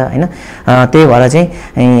हाई हुन्छ होइन त्यही भएर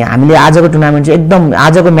चाहिँ हामीले आजको टुर्नामेन्ट चाहिँ एकदम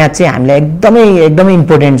आजको म्याच चाहिँ हामीलाई एकदमै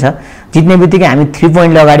इम्पोर्टेन्ट छ जित्ने बित्तिकै हामी 3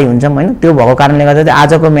 पोइन्टले अगाडि हुन्छौँ हैन त्यो भएको कारणले गर्दा चाहिँ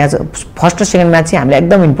आजको म्याच फर्स्ट र सेकेन्ड म्याच चाहिँ हामीलाई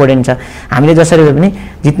एकदम इम्पोर्टेन्ट छ हामीले जसरी भए पनि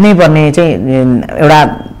जित्नै पर्ने चाहिँ एउटा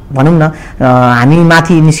भनौँ न हामी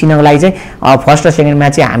माथि निस्किनको लागि चाहिँ फर्स्ट र सेकेन्ड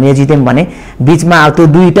म्याच चाहिँ हामीले जित्यौँ भने बीचमा अब त्यो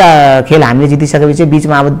दुईटा खेल हामीले जितिसकेपछि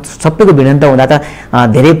बीचमा अब सबैको भिडन्त हुँदा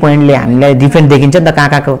त धेरै पोइन्टले हामीलाई डिफरेन्ट देखिन्छ नि त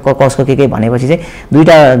कहाँ कसको के भनेपछि चाहिँ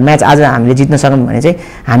दुईटा म्याच आज हामीले जित्न सक्यौँ भने चाहिँ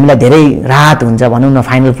हामीलाई धेरै राहत हुन्छ भनौँ न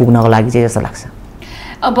फाइनल पुग्नको लागि चाहिँ जस्तो लाग्छ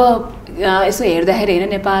अब यसो हेर्दाखेरि हैन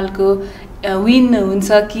नेपालको विन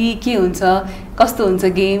हुन्छ कि के हुन्छ कस्तो हुन्छ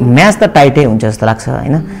गेम म्याच त टाइटै हुन्छ जस्तो लाग्छ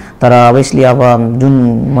हैन तर अभियसली अब जुन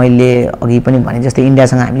मैले अघि पनि भने जस्तै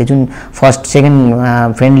इन्डियासँग हामीले जुन फर्स्ट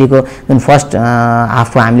सेकेन्ड फ्रेन्डलीको जुन फर्स्ट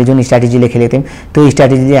हाफको हामीले जुन स्ट्र्याटेजीले खेलेको थियौँ त्यो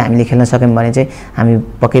स्ट्र्याटेजी हामीले खेल्न सक्यौँ भने चाहिँ हामी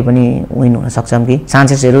पक्कै पनि विन हुन सक्छौँ कि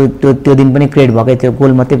चान्सेसहरू त्यो दिन पनि क्रिएट भएकै थियो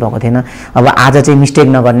गोल मात्रै भएको थिएन अब आज चाहिँ मिस्टेक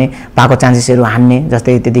नगर्ने पाएको चान्सेसहरू हान्ने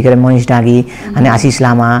जस्तै त्यतिखेर मनिष डाँगी अनि आशिष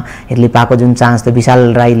लामाहरूले पाएको जुन चान्स थियो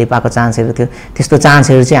विशाल राईले पाएको चान्सहरू थियो त्यस्तो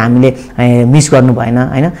चान्सहरू चाहिँ हामीले मिस गर्नु भएन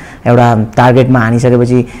हैन एउटा टार्गेटमा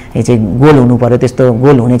हानिसकेपछि चाहिँ गोल हुनु पर्यो त्यस्तो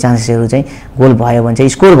गोल हुने चान्सेसहरू चाहिँ गोल भयो भने चाहिँ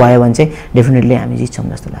स्कोर भयो भने चाहिँ डेफिनेटली हामी जित्छौँ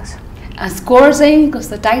जस्तो लाग्छ स्कोर चाहिँ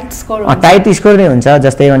कस्तो टाइट स्कोर टाइट स्कोर नै हुन्छ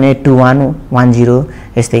जस्तै भने 2-1 1-0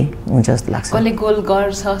 यस्तै हुन्छ जस्तो लाग्छ कसले गोल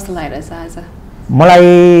गर्छ जस्तो लागिरहेछ आज मलाई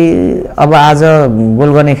अब आज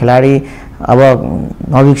गोल गर्ने खेलाडी अब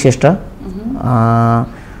नविक श्रेष्ठ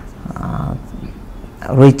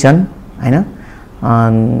रोहित चन्द हैन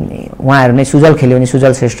उहाँहरू नै सुजल खेल्यो भने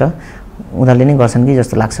सुजल श्रेष्ठ उनीहरूले नै गर्छन् कि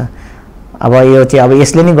जस्तो लाग्छ अब यो चाहिँ अब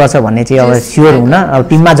यसले नै गर्छ भन्ने चाहिँ अब स्योर हुन अब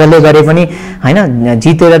टिममा जसले गरे पनि हैन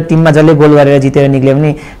जितेर टिममा जसले गोल गरेर जितेर निक्ले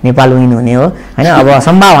पनि नेपाल विन हुने हो हैन अब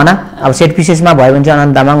सम्भावना अब सेट पिसेसमा भयो भने चाहिँ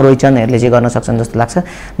अनन्त तामाङ रोहित चन्दहरूले चाहिँ गर्न सक्छन् जस्तो लाग्छ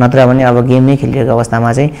नत्र भने अब गेम नै खेलिरहेको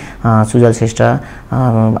अवस्थामा चाहिँ सुजल श्रेष्ठ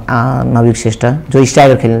नविक श्रेष्ठ जो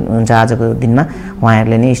स्ट्राइकर खेल्नुहुन्छ आजको दिनमा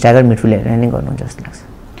उहाँहरूले नै स्ट्राइकर मिडफिल्डहरूले नै गर्नुहुन्छ जस्तो लाग्छ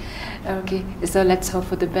okay so let's hope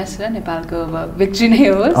for the best र नेपालको भिक्ट्री नै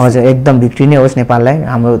होस् हजुर एकदम भिक्ट्री नै होस् नेपाललाई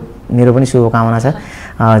हाम्रो मेरो पनि शुभकामना छ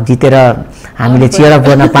जितेर हामीले चियर अप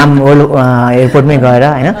गर्न पाम एयरपोर्टमै गएर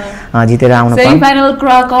हैन जितेर आउन पाम सेमिफाइनल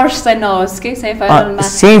क्रस चाहिँ नहोस् के सेमिफाइनलमा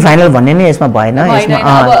सेमिफाइनल भन्ने नै यसमा भएन यसमा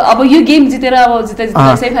अब यो गेम जितेर अब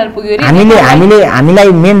सेमिफाइनल पुग्यो रे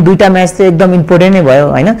हामीलाई मेन दुईटा म्याच चाहिँ एकदम इम्पोर्टेन्ट नै भयो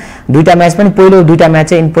हैन दुईटा म्याच पनि पहिलो दुईटा म्याच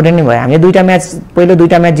चाहिँ इम्पोर्टेन्ट नै भयो हामीले दुईटा म्याच पहिलो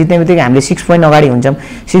दुईटा म्याच जित्ने बित्तिकै हामीले 6 पोइन्ट अगाडि हुन्छौँ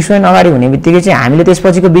 6 पोइन्ट अगाडि हुने बित्तिकै चाहिँ हामीले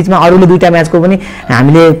त्यसपछिको बीचमा अरूले दुईटा म्याचको पनि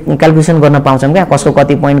हामीले क्याल्कुलेसन गर्न पाउँछौँ क्या कसको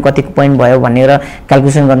कति पोइन्ट भयो भनेर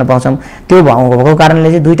क्याल्कुलेसन गर्न पाउँछौँ त्यो भएको कारणले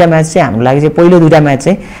चाहिँ दुईटा म्याच चाहिँ हाम्रो लागि चाहिँ पहिलो दुईटा म्याच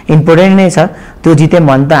चाहिँ इम्पोर्टेन्ट नै छ त्यो जित्यौँ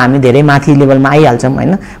भने त हामी धेरै माथि लेभलमा आइहाल्छौँ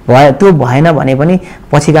हैन त्यो भएन भने पनि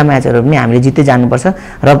पछिका म्याचहरू पनि हामीले जित्दै जानुपर्छ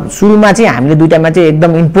र सुरुमा चाहिँ हामीले दुईटा म्याच चाहिँ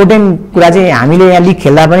एकदम इम्पोर्टेन्ट कुरा चाहिँ हामीले यहाँ लिग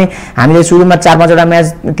खेल्दा पनि हामीले सुरुमा 4-5वटा म्याच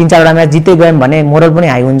 3-4वटा म्याच जित्दै गयौँ भने मोरल पनि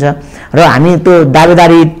हाई हुन्छ र हामी त्यो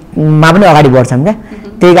दावेदारीमा पनि अगाडि बढ्छौँ क्या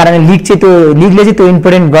त्यही कारणले लिग चाहिँ त्यो लिगले चाहिँ त्यो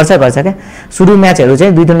इम्पोर्टेन्ट गर्छ क्या सुरु म्याचहरू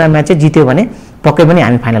चाहिँ 2-3 म्याच चाहिँ जित्यो भने पक्कै पनि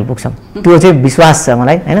हामी फाइनल पुग्छौँ त्यो चाहिँ विश्वास छ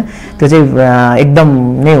मलाई हैन त्यो चाहिँ एकदम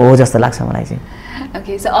नै हो जस्तो लाग्छ मलाई चाहिँ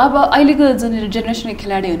ओके सो अब अहिलेको जुन जेनेरेसनल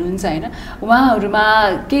खेलाडी हुनुहुन्छ हैन उहाँहरुमा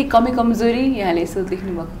केही कमी कमजोरी यहाँले यसो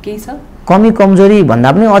देख्नु भएको केही छ कमी कमजोरी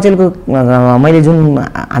भन्दा पनि अचेलको मैले जुन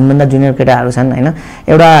हामीभन्दा जुनियर केटाहरू छन् हैन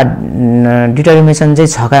एउटा डिटर्मिनेसन चाहिँ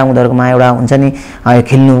छ का उनीहरुकोमा एउटा हुन्छ नि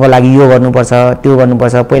खेल्नुको लागि यो गर्नुपर्छ त्यो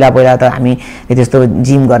गर्नुपर्छ पहिला त हामी त्यस्तो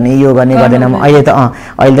जिम गर्ने यो गर्ने गर्दैनौं अहिले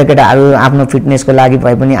त केटाहरू आफ्नो फिटनेसको लागि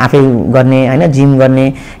भए पनि आफै गर्ने हैन जिम गर्ने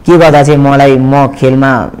के गर्दा चाहिँ म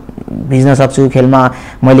खेलमा भिज्न सक्छु खेलमा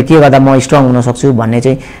मैले के गर्दा म स्ट्रङ हुन सक्छु भन्ने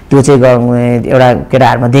चाहिँ त्यो चाहिँ एउटा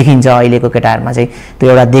केटाहरुमा देखिन्छ अहिलेको केटाहरुमा चाहिँ त्यो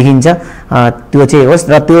एउटा देखिन्छ त्यो चाहिँ होस्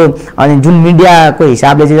र त्यो अनि जुन मिडियाको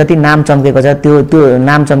हिसाबले चाहिँ जति नाम चम्केको छ त्यो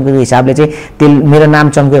नाम चम्केको हिसाबले चाहिँ त्यो मेरो नाम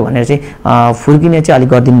चम्क्यो भनेर चाहिँ फुर्किने चाहिँ अलि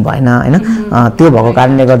गर्दिनु भएन हैन त्यो भएको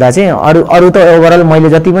कारणले गर्दा चाहिँ अरु त ओभरअल मैले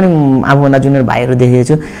जति पनि आफूभन्दा जुनियर भाइहरु देखेको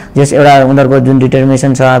छु जस एउटा उनीहरुको जुन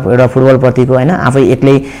डिटर्मिनेसन छ एउटा फुटबल प्रतिको हैन आफै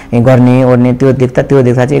एक्लै गर्ने ओर्ने त्यो देख्दा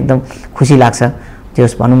चाहिँ एकदम खुसी लाग्छ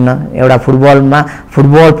जस भनौं न एउटा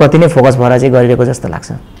फुटबल प्रति नै फोकस भएर चाहिँ गरिरहेको जस्तो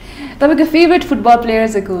लाग्छ तपाईको फेभरेट फुटबल प्लेयर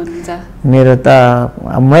चाहिँ को हुनुहुन्छ मेरो त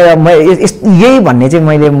यही भन्ने चाहिँ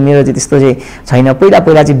मेरो चाहिँ त्यस्तो चाहिँ छैन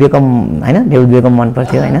पहिला चाहिँ बेकम हैन डेभिड बेकम मन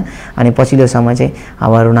पर्थ्यो हैन अनि पछिल्लो समय चाहिँ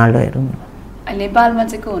अब रोनाल्डो हेरौँ नेपालमा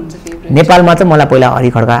चाहिँ को हुन्छ फेभरेट नेपालमा चाहिँ मलाई पहिला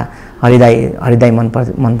हरिदाई मन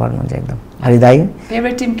पर्नुहुन्छ एकदम हरिदाई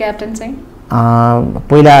फेभरेट टिम क्याप्टन चाहिँ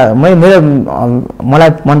पहिला मलाई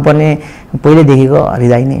मनपर्ने पहिलेदेखिको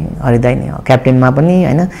हरिदाई नै हो क्याप्टेनमा पनि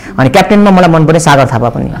हैन अनि क्याप्टेनमा मलाई मनपर्ने सागर थापा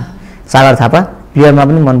पनि हो सागर थापा प्लेयरमा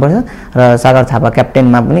पनि मनपर्छ र सागर थापा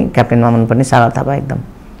क्याप्टेनमा मनपर्ने सागर थापा एकदम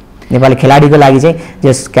नेपाली खेलाडीको लागि चाहिँ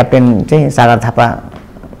जस क्याप्टेन चाहिँ सागर थापा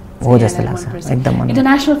हो जस्तो लाग्छ एकदम मन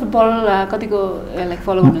इन्टरनेशनल फुटबल कतिको लाइक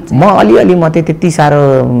फलो गर्नुहुन्छ म अलि म त्यति साह्रो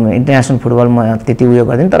इन्टरनेशनल फुटबल म त्यति उयो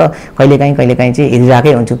गर्दिन तर कहिलेकाहीँ चाहिँ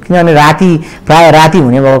हेरिराकै हुन्छु किनभने प्राय राति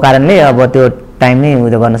हुने भएको कारणले अब त्यो टाइम नै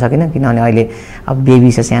उयो गर्न सकिनँ किनभने अहिले अब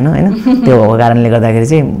बेबी छ सानो हैन त्यो भएको कारणले गर्दाखेरि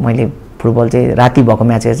चाहिँ मैले फुटबल चाहिँ राति भएको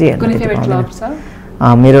म्याचहरू चाहिँ हेर्न त्यति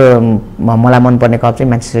पाउँदैन मेरो मलाई मनपर्ने क्लब चाहिँ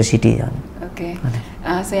म्यान्चेस्टर सिटी हो ओके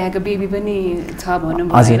सो यहाँको बेबी पनि छ भनौँ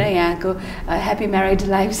होइन यहाँको ह्याप्पी म्यारिड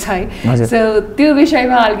लाइफ छ है सो त्यो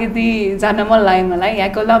विषयमा अलिकति जान्न मन लाग्यो मलाई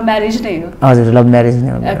यहाँको लभ म्यारेज नै हो हजुर लभ म्यारेज नै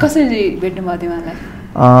हो कसरी भेट्नु भयो तिमीलाई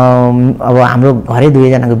अब हाम्रो घरै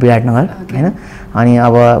दुवैजनाको विराटनगर होइन अनि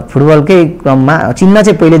अब फुटबलकै क्रममा चिन्न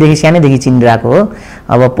चाहिँ पहिलेदेखि सानैदेखि चिनिरहेको हो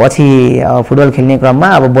अब पछि फुटबल खेल्ने क्रममा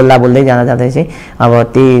अब बोल्दै जाँदा चाहिँ अब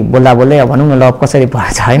त्यही बोल्दै अब भनौँ न लभ कसरी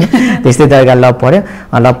पर्छ होइन त्यस्तै तरिकाले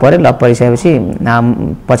लभ परिसकेपछि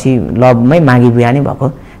पछि लभमै मागी बिहा नै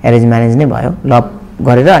भएको एरेन्ज म्यारेज नै भयो लभ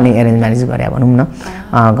गरेर अनि एरेन्ज म्यारेज गरे भनौँ न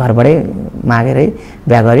घरबाटै मागेरै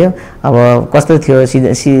बिहा गर्यो अब कस्तो थियो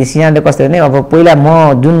सिनाले कस्तो भने अब पहिला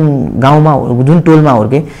म जुन गाउँमा जुन टोलमा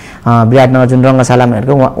हुर्केँ विराटनगर जुन रङ्गशालामा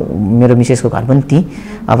हुर्केँ मेरो मिसेसको घर पनि त्यहीँ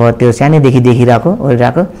अब त्यो सानैदेखि देखिरहेको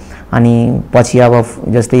ओरिरहेको अनि पछि अब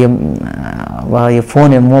जस्तै यो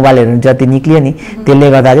फोन मोबाइलहरू जति निक्लियो नि त्यसले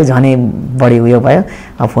गर्दा चाहिँ झनै बढी उयो भयो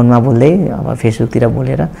अब फोनमा बोल्दै अब फेसबुकतिर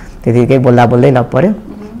बोलेर त्यतिकै बोल्दै लभ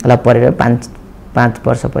परेर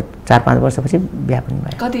 4-5 वर्षपछि बिहा पनि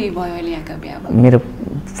भयो कति भयो अहिले यहाँको बिहा मेरो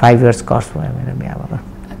 5 इयर्स कोर्स भयो मेरो बिहा भएको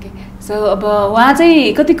ओके सो अब उहाँ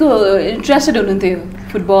चाहिँ कतिको इन्ट्रेस्टेड हुनुहुन्थ्यो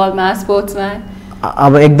फुटबलमा स्पोर्ट्समा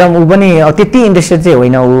अब एकदम ऊ पनि त्यति इन्ट्रेस्टेड चाहिँ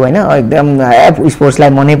होइन ऊ होइन एकदम स्पोर्ट्सलाई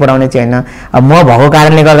मनै पराउने चाहिँ होइन अब म भएको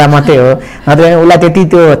कारणले गर्दा मात्रै हो नत्र उसलाई त्यति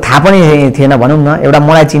त्यो थाहा पनि थिएन भनौँ न एउटा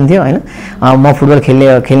मलाई चिन्थ्यो होइन म फुटबल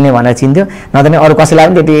खेल्ने भनेर चिन्थ्यो नत्र अरू कसैलाई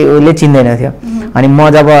पनि त्यति उसले चिन्दैन थियो अनि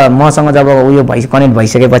मसँग जब उयो कनेक्ट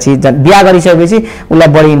भइसकेपछि बिहा गरिसकेपछि उसलाई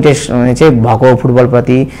बढी इन्ट्रेस्ट चाहिँ भएको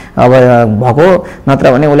फुटबलप्रति अब भएको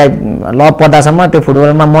नत्र भने उसलाई लभ पर्दासम्म त्यो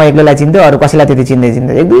फुटबलमा म एक्लैलाई चिन्थ्यो अरू कसैलाई त्यति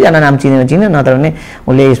चिन्दैन 1-2 जना नाम चिन्यो नत्र भने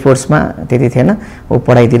उसले स्पोर्ट्समा त्यति थिएन ऊ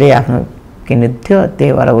पढाइतिरै आफ्नो केन्द्रित थियो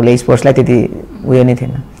त्यही भएर उसले स्पोर्ट्सलाई त्यति उयो नै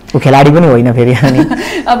थिएन ऊ खेलाडी पनि होइन फेरि अनि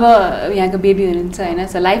अब यहाँको बेबी हुनुहुन्छ होइन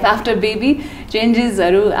सो लाइफ आफ्टर बेबी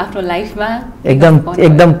चेन्जेसहरू आफ्नो लाइफमा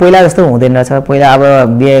एकदम पहिला जस्तो हुँदैन रहेछ पहिला अब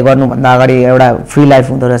बिहे गर्नुभन्दा अगाडि एउटा फ्री लाइफ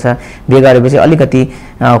हुँदो रहेछ बिहे गरेपछि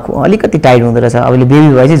अलिकति टाइट हुँदो रहेछ अब बेबी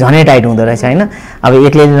भएपछि झनै टाइट हुँदो रहेछ होइन अब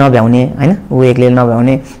एक्लैले नभ्याउने होइन ऊ एक्लैले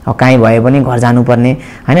नभ्याउने अब कहीँ भए पनि घर जानुपर्ने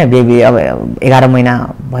होइन बेबी अब 11 महिना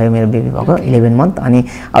भयो मेरो बेबी भएको 11 मन्थ अनि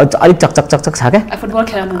अब अलिक चकचक छ क्या फुटबल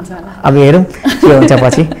खेल्नुहुन्छ होला अब हेरौँ के हुन्छ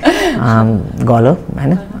पछि गलो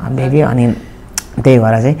होइन बेबी अनि त्यही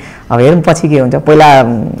भएर चाहिँ अब हेरौँ पछि के हुन्छ पहिला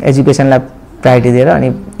एजुकेसनलाई प्रायोरिटी दिएर अनि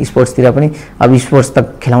स्पोर्ट्सतिर पनि अब स्पोर्ट्स त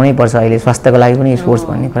खेलाउनै पर्छ अहिले स्वास्थ्यको लागि पनि स्पोर्ट्स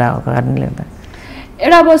भन्ने कुरा भएको कारणले गर्दा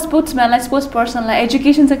एउटा अब स्पोर्ट्सम्यानलाई स्पोर्ट्स पर्सनलाई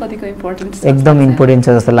एजुकेसन चाहिँ कतिको इम्पोर्टेन्ट एकदम इम्पोर्टेन्ट छ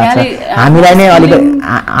जस्तो लाग्छ हामीलाई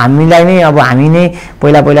नै अब हामी नै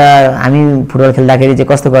पहिला हामी फुटबल खेल्दाखेरि चाहिँ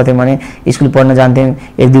कस्तो गर्थ्यौँ भने स्कुल पढ्न जान्थ्यौँ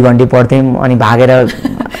 1-2 घन्टे पढ्थ्यौँ अनि भागेर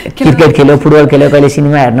क्रिकेट खेल्यो फुटबल खेल्यो कहिले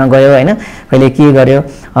सिनेमा हेर्न गयो होइन कहिले के गर्यो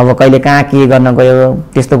अब कहिले कहाँ के गर्न गयो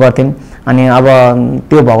त्यस्तो गर्थ्यौँ अनि अब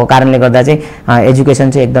त्यो भएको कारणले गर्दा चाहिँ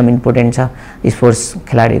एजुकेसन चाहिँ एकदम इम्पोर्टेन्ट छ स्पोर्ट्स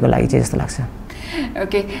खेलाडीको लागि चाहिँ जस्तो लाग्छ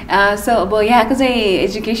ओके सो अब यहाँको चाहिँ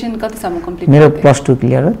एजुकेसन कतिसम्म कम्प्लिट मेरो +2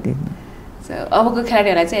 क्लियर हो सो अबको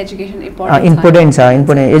खेलाडीहरूलाई चाहिँ एजुकेसन इम्पोर्टेन्ट छ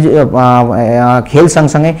खेल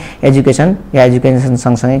सँगसँगै एजुकेसन या एजुकेसन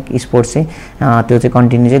सँगसँगै स्पोर्ट्स चाहिँ त्यो चाहिँ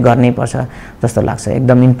कन्टिन्यू चाहिँ गर्नै पर्छ जस्तो लाग्छ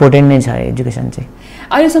एकदम इम्पोर्टेन्ट नै छ एजुकेसन चाहिँ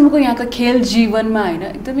अहिलेसम्मको यहाँको खेल जीवनमा होइन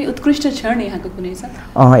एकदमै उत्कृष्ट क्षण यहाँको कुनै छ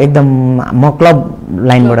एकदम म क्लब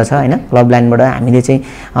लाइनबाट छ होइन क्लब लाइनबाट हामीले चाहिँ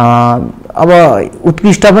अब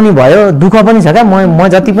उत्कृष्ट पनि भयो दुःख पनि छ क्या म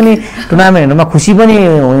जति पनि टुर्नामेन्टहरूमा खुसी पनि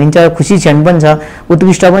हुन्छ खुसी क्षण पनि छ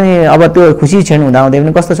उत्कृष्ट पनि अब त्यो खुसी क्षण हुँदाहुँदै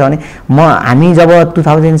पनि कस्तो छ भने हामी जब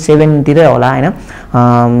 2007 तिरै होला होइन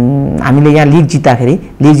हामीले यहाँ लिग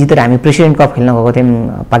जितेर हामी प्रेसिडेन्ट कप खेल्न गएको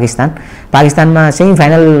थियौँ पाकिस्तानमा सेमी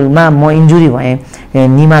फाइनलमा म इन्जुरी भएँ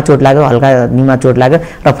निमा चोट लाग्यो हल्का निमा चोट लाग्यो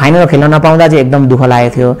र फाइनल खेल्न नपाउँदा चाहिँ एकदम दुःख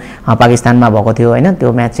लागेको थियो पाकिस्तानमा भएको थियो होइन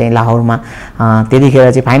त्यो म्याच चाहिँ लाहोरमा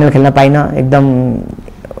त्यतिखेर चाहिँ फाइनल खेल्न पाइनँ एकदम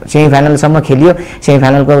सेमी फाइनलसम्म खेलियो सेमी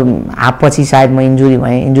फाइनलको हाफपछि सायद म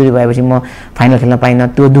इन्जुरी भएपछि म फाइनल खेल्न पाइनँ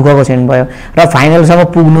त्यो दुःखको क्षण भयो र फाइनलसम्म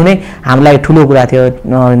पुग्नु नै हामीलाई ठुलो कुरा थियो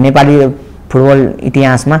नेपाली फुटबल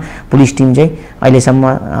इतिहासमा पुलिस टिम चाहिँ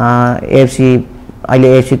अहिलेसम्म एएफसी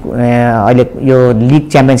अहिले एफसी अहिले यो लिग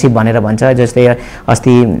च्याम्पियनसिप भनेर भन्छ जस्तै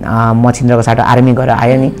अस्ति मछिन्द्रको साटो आर्मी गरेर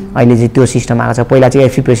आयो नि अहिले चाहिँ त्यो सिस्टम आएको छ पहिला चाहिँ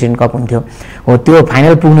एफसी प्रेसिडेन्ट कप हुन्थ्यो हो त्यो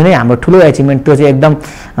फाइनल पुग्नु नै हाम्रो ठुलो एचिभमेन्ट त्यो चाहिँ एकदम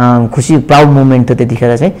खुसी प्राउड मुभमेन्ट थियो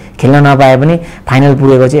त्यतिखेर चाहिँ खेल्न नपाए पनि फाइनल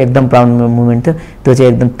पुगेको चाहिँ एकदम प्राउड मुभमेन्ट थियो त्यो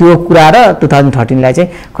चाहिँ एकदम त्यो कुरा र 2013 लाई चाहिँ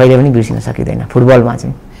कहिले पनि बिर्सिन सकिँदैन फुटबलमा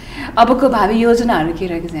चाहिँ अबको भावी योजनाहरू के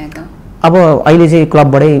रहेको छ यहाँको अब अहिले चाहिँ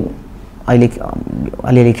क्लबबाटै अहिले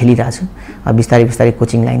अलिअलि खेलिरहेको छु बिस्तारै बिस्तारै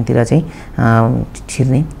कोचिङ लाइनतिर चाहिँ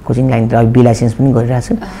छिर्ने कोचिङ लाइनतिर अब बी लाइसेन्स पनि गरिरहेको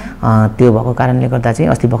छु त्यो भएको कारणले गर्दा चाहिँ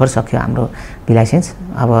अस्ति भर्खर सक्यो हाम्रो बी लाइसेन्स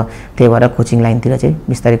अब त्यही भएर कोचिङ लाइनतिर चाहिँ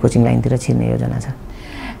बिस्तारै कोचिङ लाइनतिर छिर्ने योजना छ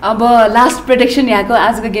अब लास्ट प्रेडिक्सन यहाँको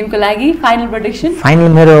आजको गेमको लागि फाइनल प्रेडिक्सन फाइनल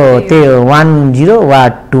मेरो त्यो 1-0 वा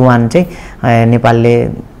 2-1 चाहिँ नेपालले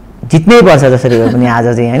जित्नै पर्छ जसरी भए पनि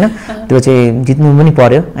आज चाहिँ हैन त्यो चाहिँ जित्नु पनि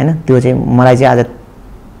पर्यो हैन त्यो चाहिँ मलाई चाहिँ आज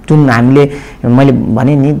जुन हामीले मैले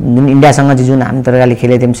भने नि जुन इन्डियासँग चाहिँ जुन हामी तरिकाले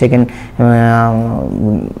खेलेको थियौँ सेकेन्ड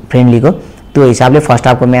फ्रेन्डलीको त्यो हिसाबले फर्स्ट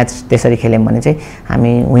हाफको म्याच त्यसरी खेल्यौँ भने चाहिँ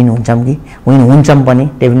हामी विन हुन्छौँ पनि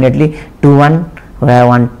डेफिनेटली 2-1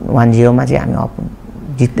 वा 1-0 मा चाहिँ हामी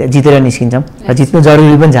जितेर निस्किन्छौँ र जित्नु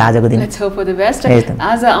जरुरी पनि छ आजको दिन let's hope for the best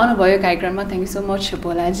आज आउनुभयो कार्यक्रममा थ्यांक यू सो मच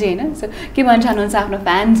भोलाजी हैन सो के भन्न चाहनुहुन्छ आफ्नो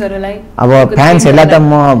फ्यान्सहरुलाई अब फ्यान्सहरुलाई त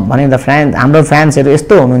म भने त हाम्रो फ्यान्सहरु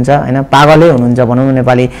यस्तो हुनुहुन्छ हैन पागलै हुनुहुन्छ भनौँ न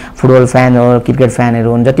नेपाली फुटबल फ्यान हो क्रिकेट फ्यानहरु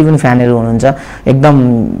हुनुहुन्छ जति पनि फ्यानहरु हुनुहुन्छ एकदम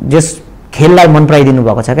जस खेललाई मन पराइदिनु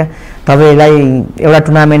भएको छ क्या तपाईलाई एउटा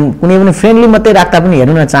टुर्नामेन्ट कुनै पनि फ्रेन्डली मात्रै राख्दा पनि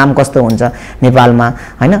हेर्नु न चाम कस्तो हुन्छ नेपालमा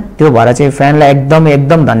हैन त्यो भएर चाहिँ फ्यानलाई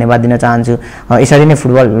एकदम धन्यवाद दिन चाहन्छु यसरी नै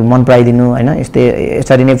फुटबल मन पराइदिनु हैन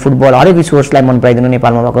यसरी नै फुटबल हरेक स्पोर्ट्सलाई मन पराइदिनु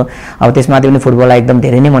नेपालमा भएको अब त्यसमाथि पनि फुटबललाई एकदम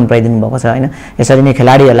धेरै नै मन पराइदिनु भएको छ हैन यसरी नै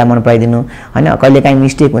खेलाडीहरुलाई मन पराइदिनु हैन कहिलेकाहीँ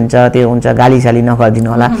मिस्टेक हुन्छ त्यो हुन्छ गालीसाली नगर्दिनु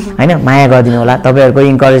होला हैन माया गरिदिनु होला तपाईहरुको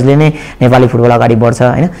इन्करेजले नै नेपाली फुटबल अगाडि बढ्छ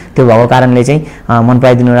हैन त्यो भएको कारणले चाहिँ मन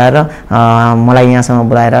पराइदिनु र मलाई यहाँसम्म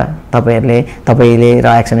बोलाएर तपाईले र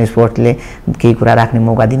एक्सन स्पोर्ट्सले केही कुरा राख्ने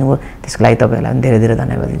मौका दिनुभयो त्यसको लागि तपाईहरुलाई धेरै धेरै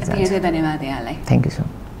धन्यवाद दिन चाहन्छु धेरै धन्यवाद यहाँलाई थ्यांक यू सो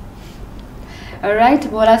राइट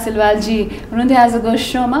भोला सिलवाल जी हुनुहुन्थ्यो आजको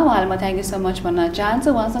शोमा उहाँलाई म थ्यांक यू सो मच भन्न चाहन्छु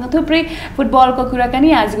उहाँसँग थुप्रै फुटबलको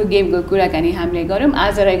कुराकानी आजको गेमको कुराकानी हामीले गर्यौं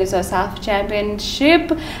आज रहेको छ साफ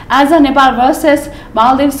च्याम्पियनशिप आज नेपाल भर्सेस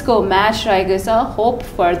मालदिभ्सको म्याच रहेको छ hope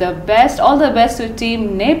for the best all the best to team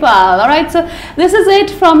Nepal right so this is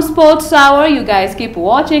it from sports our you guys keep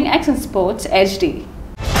watching action sports HD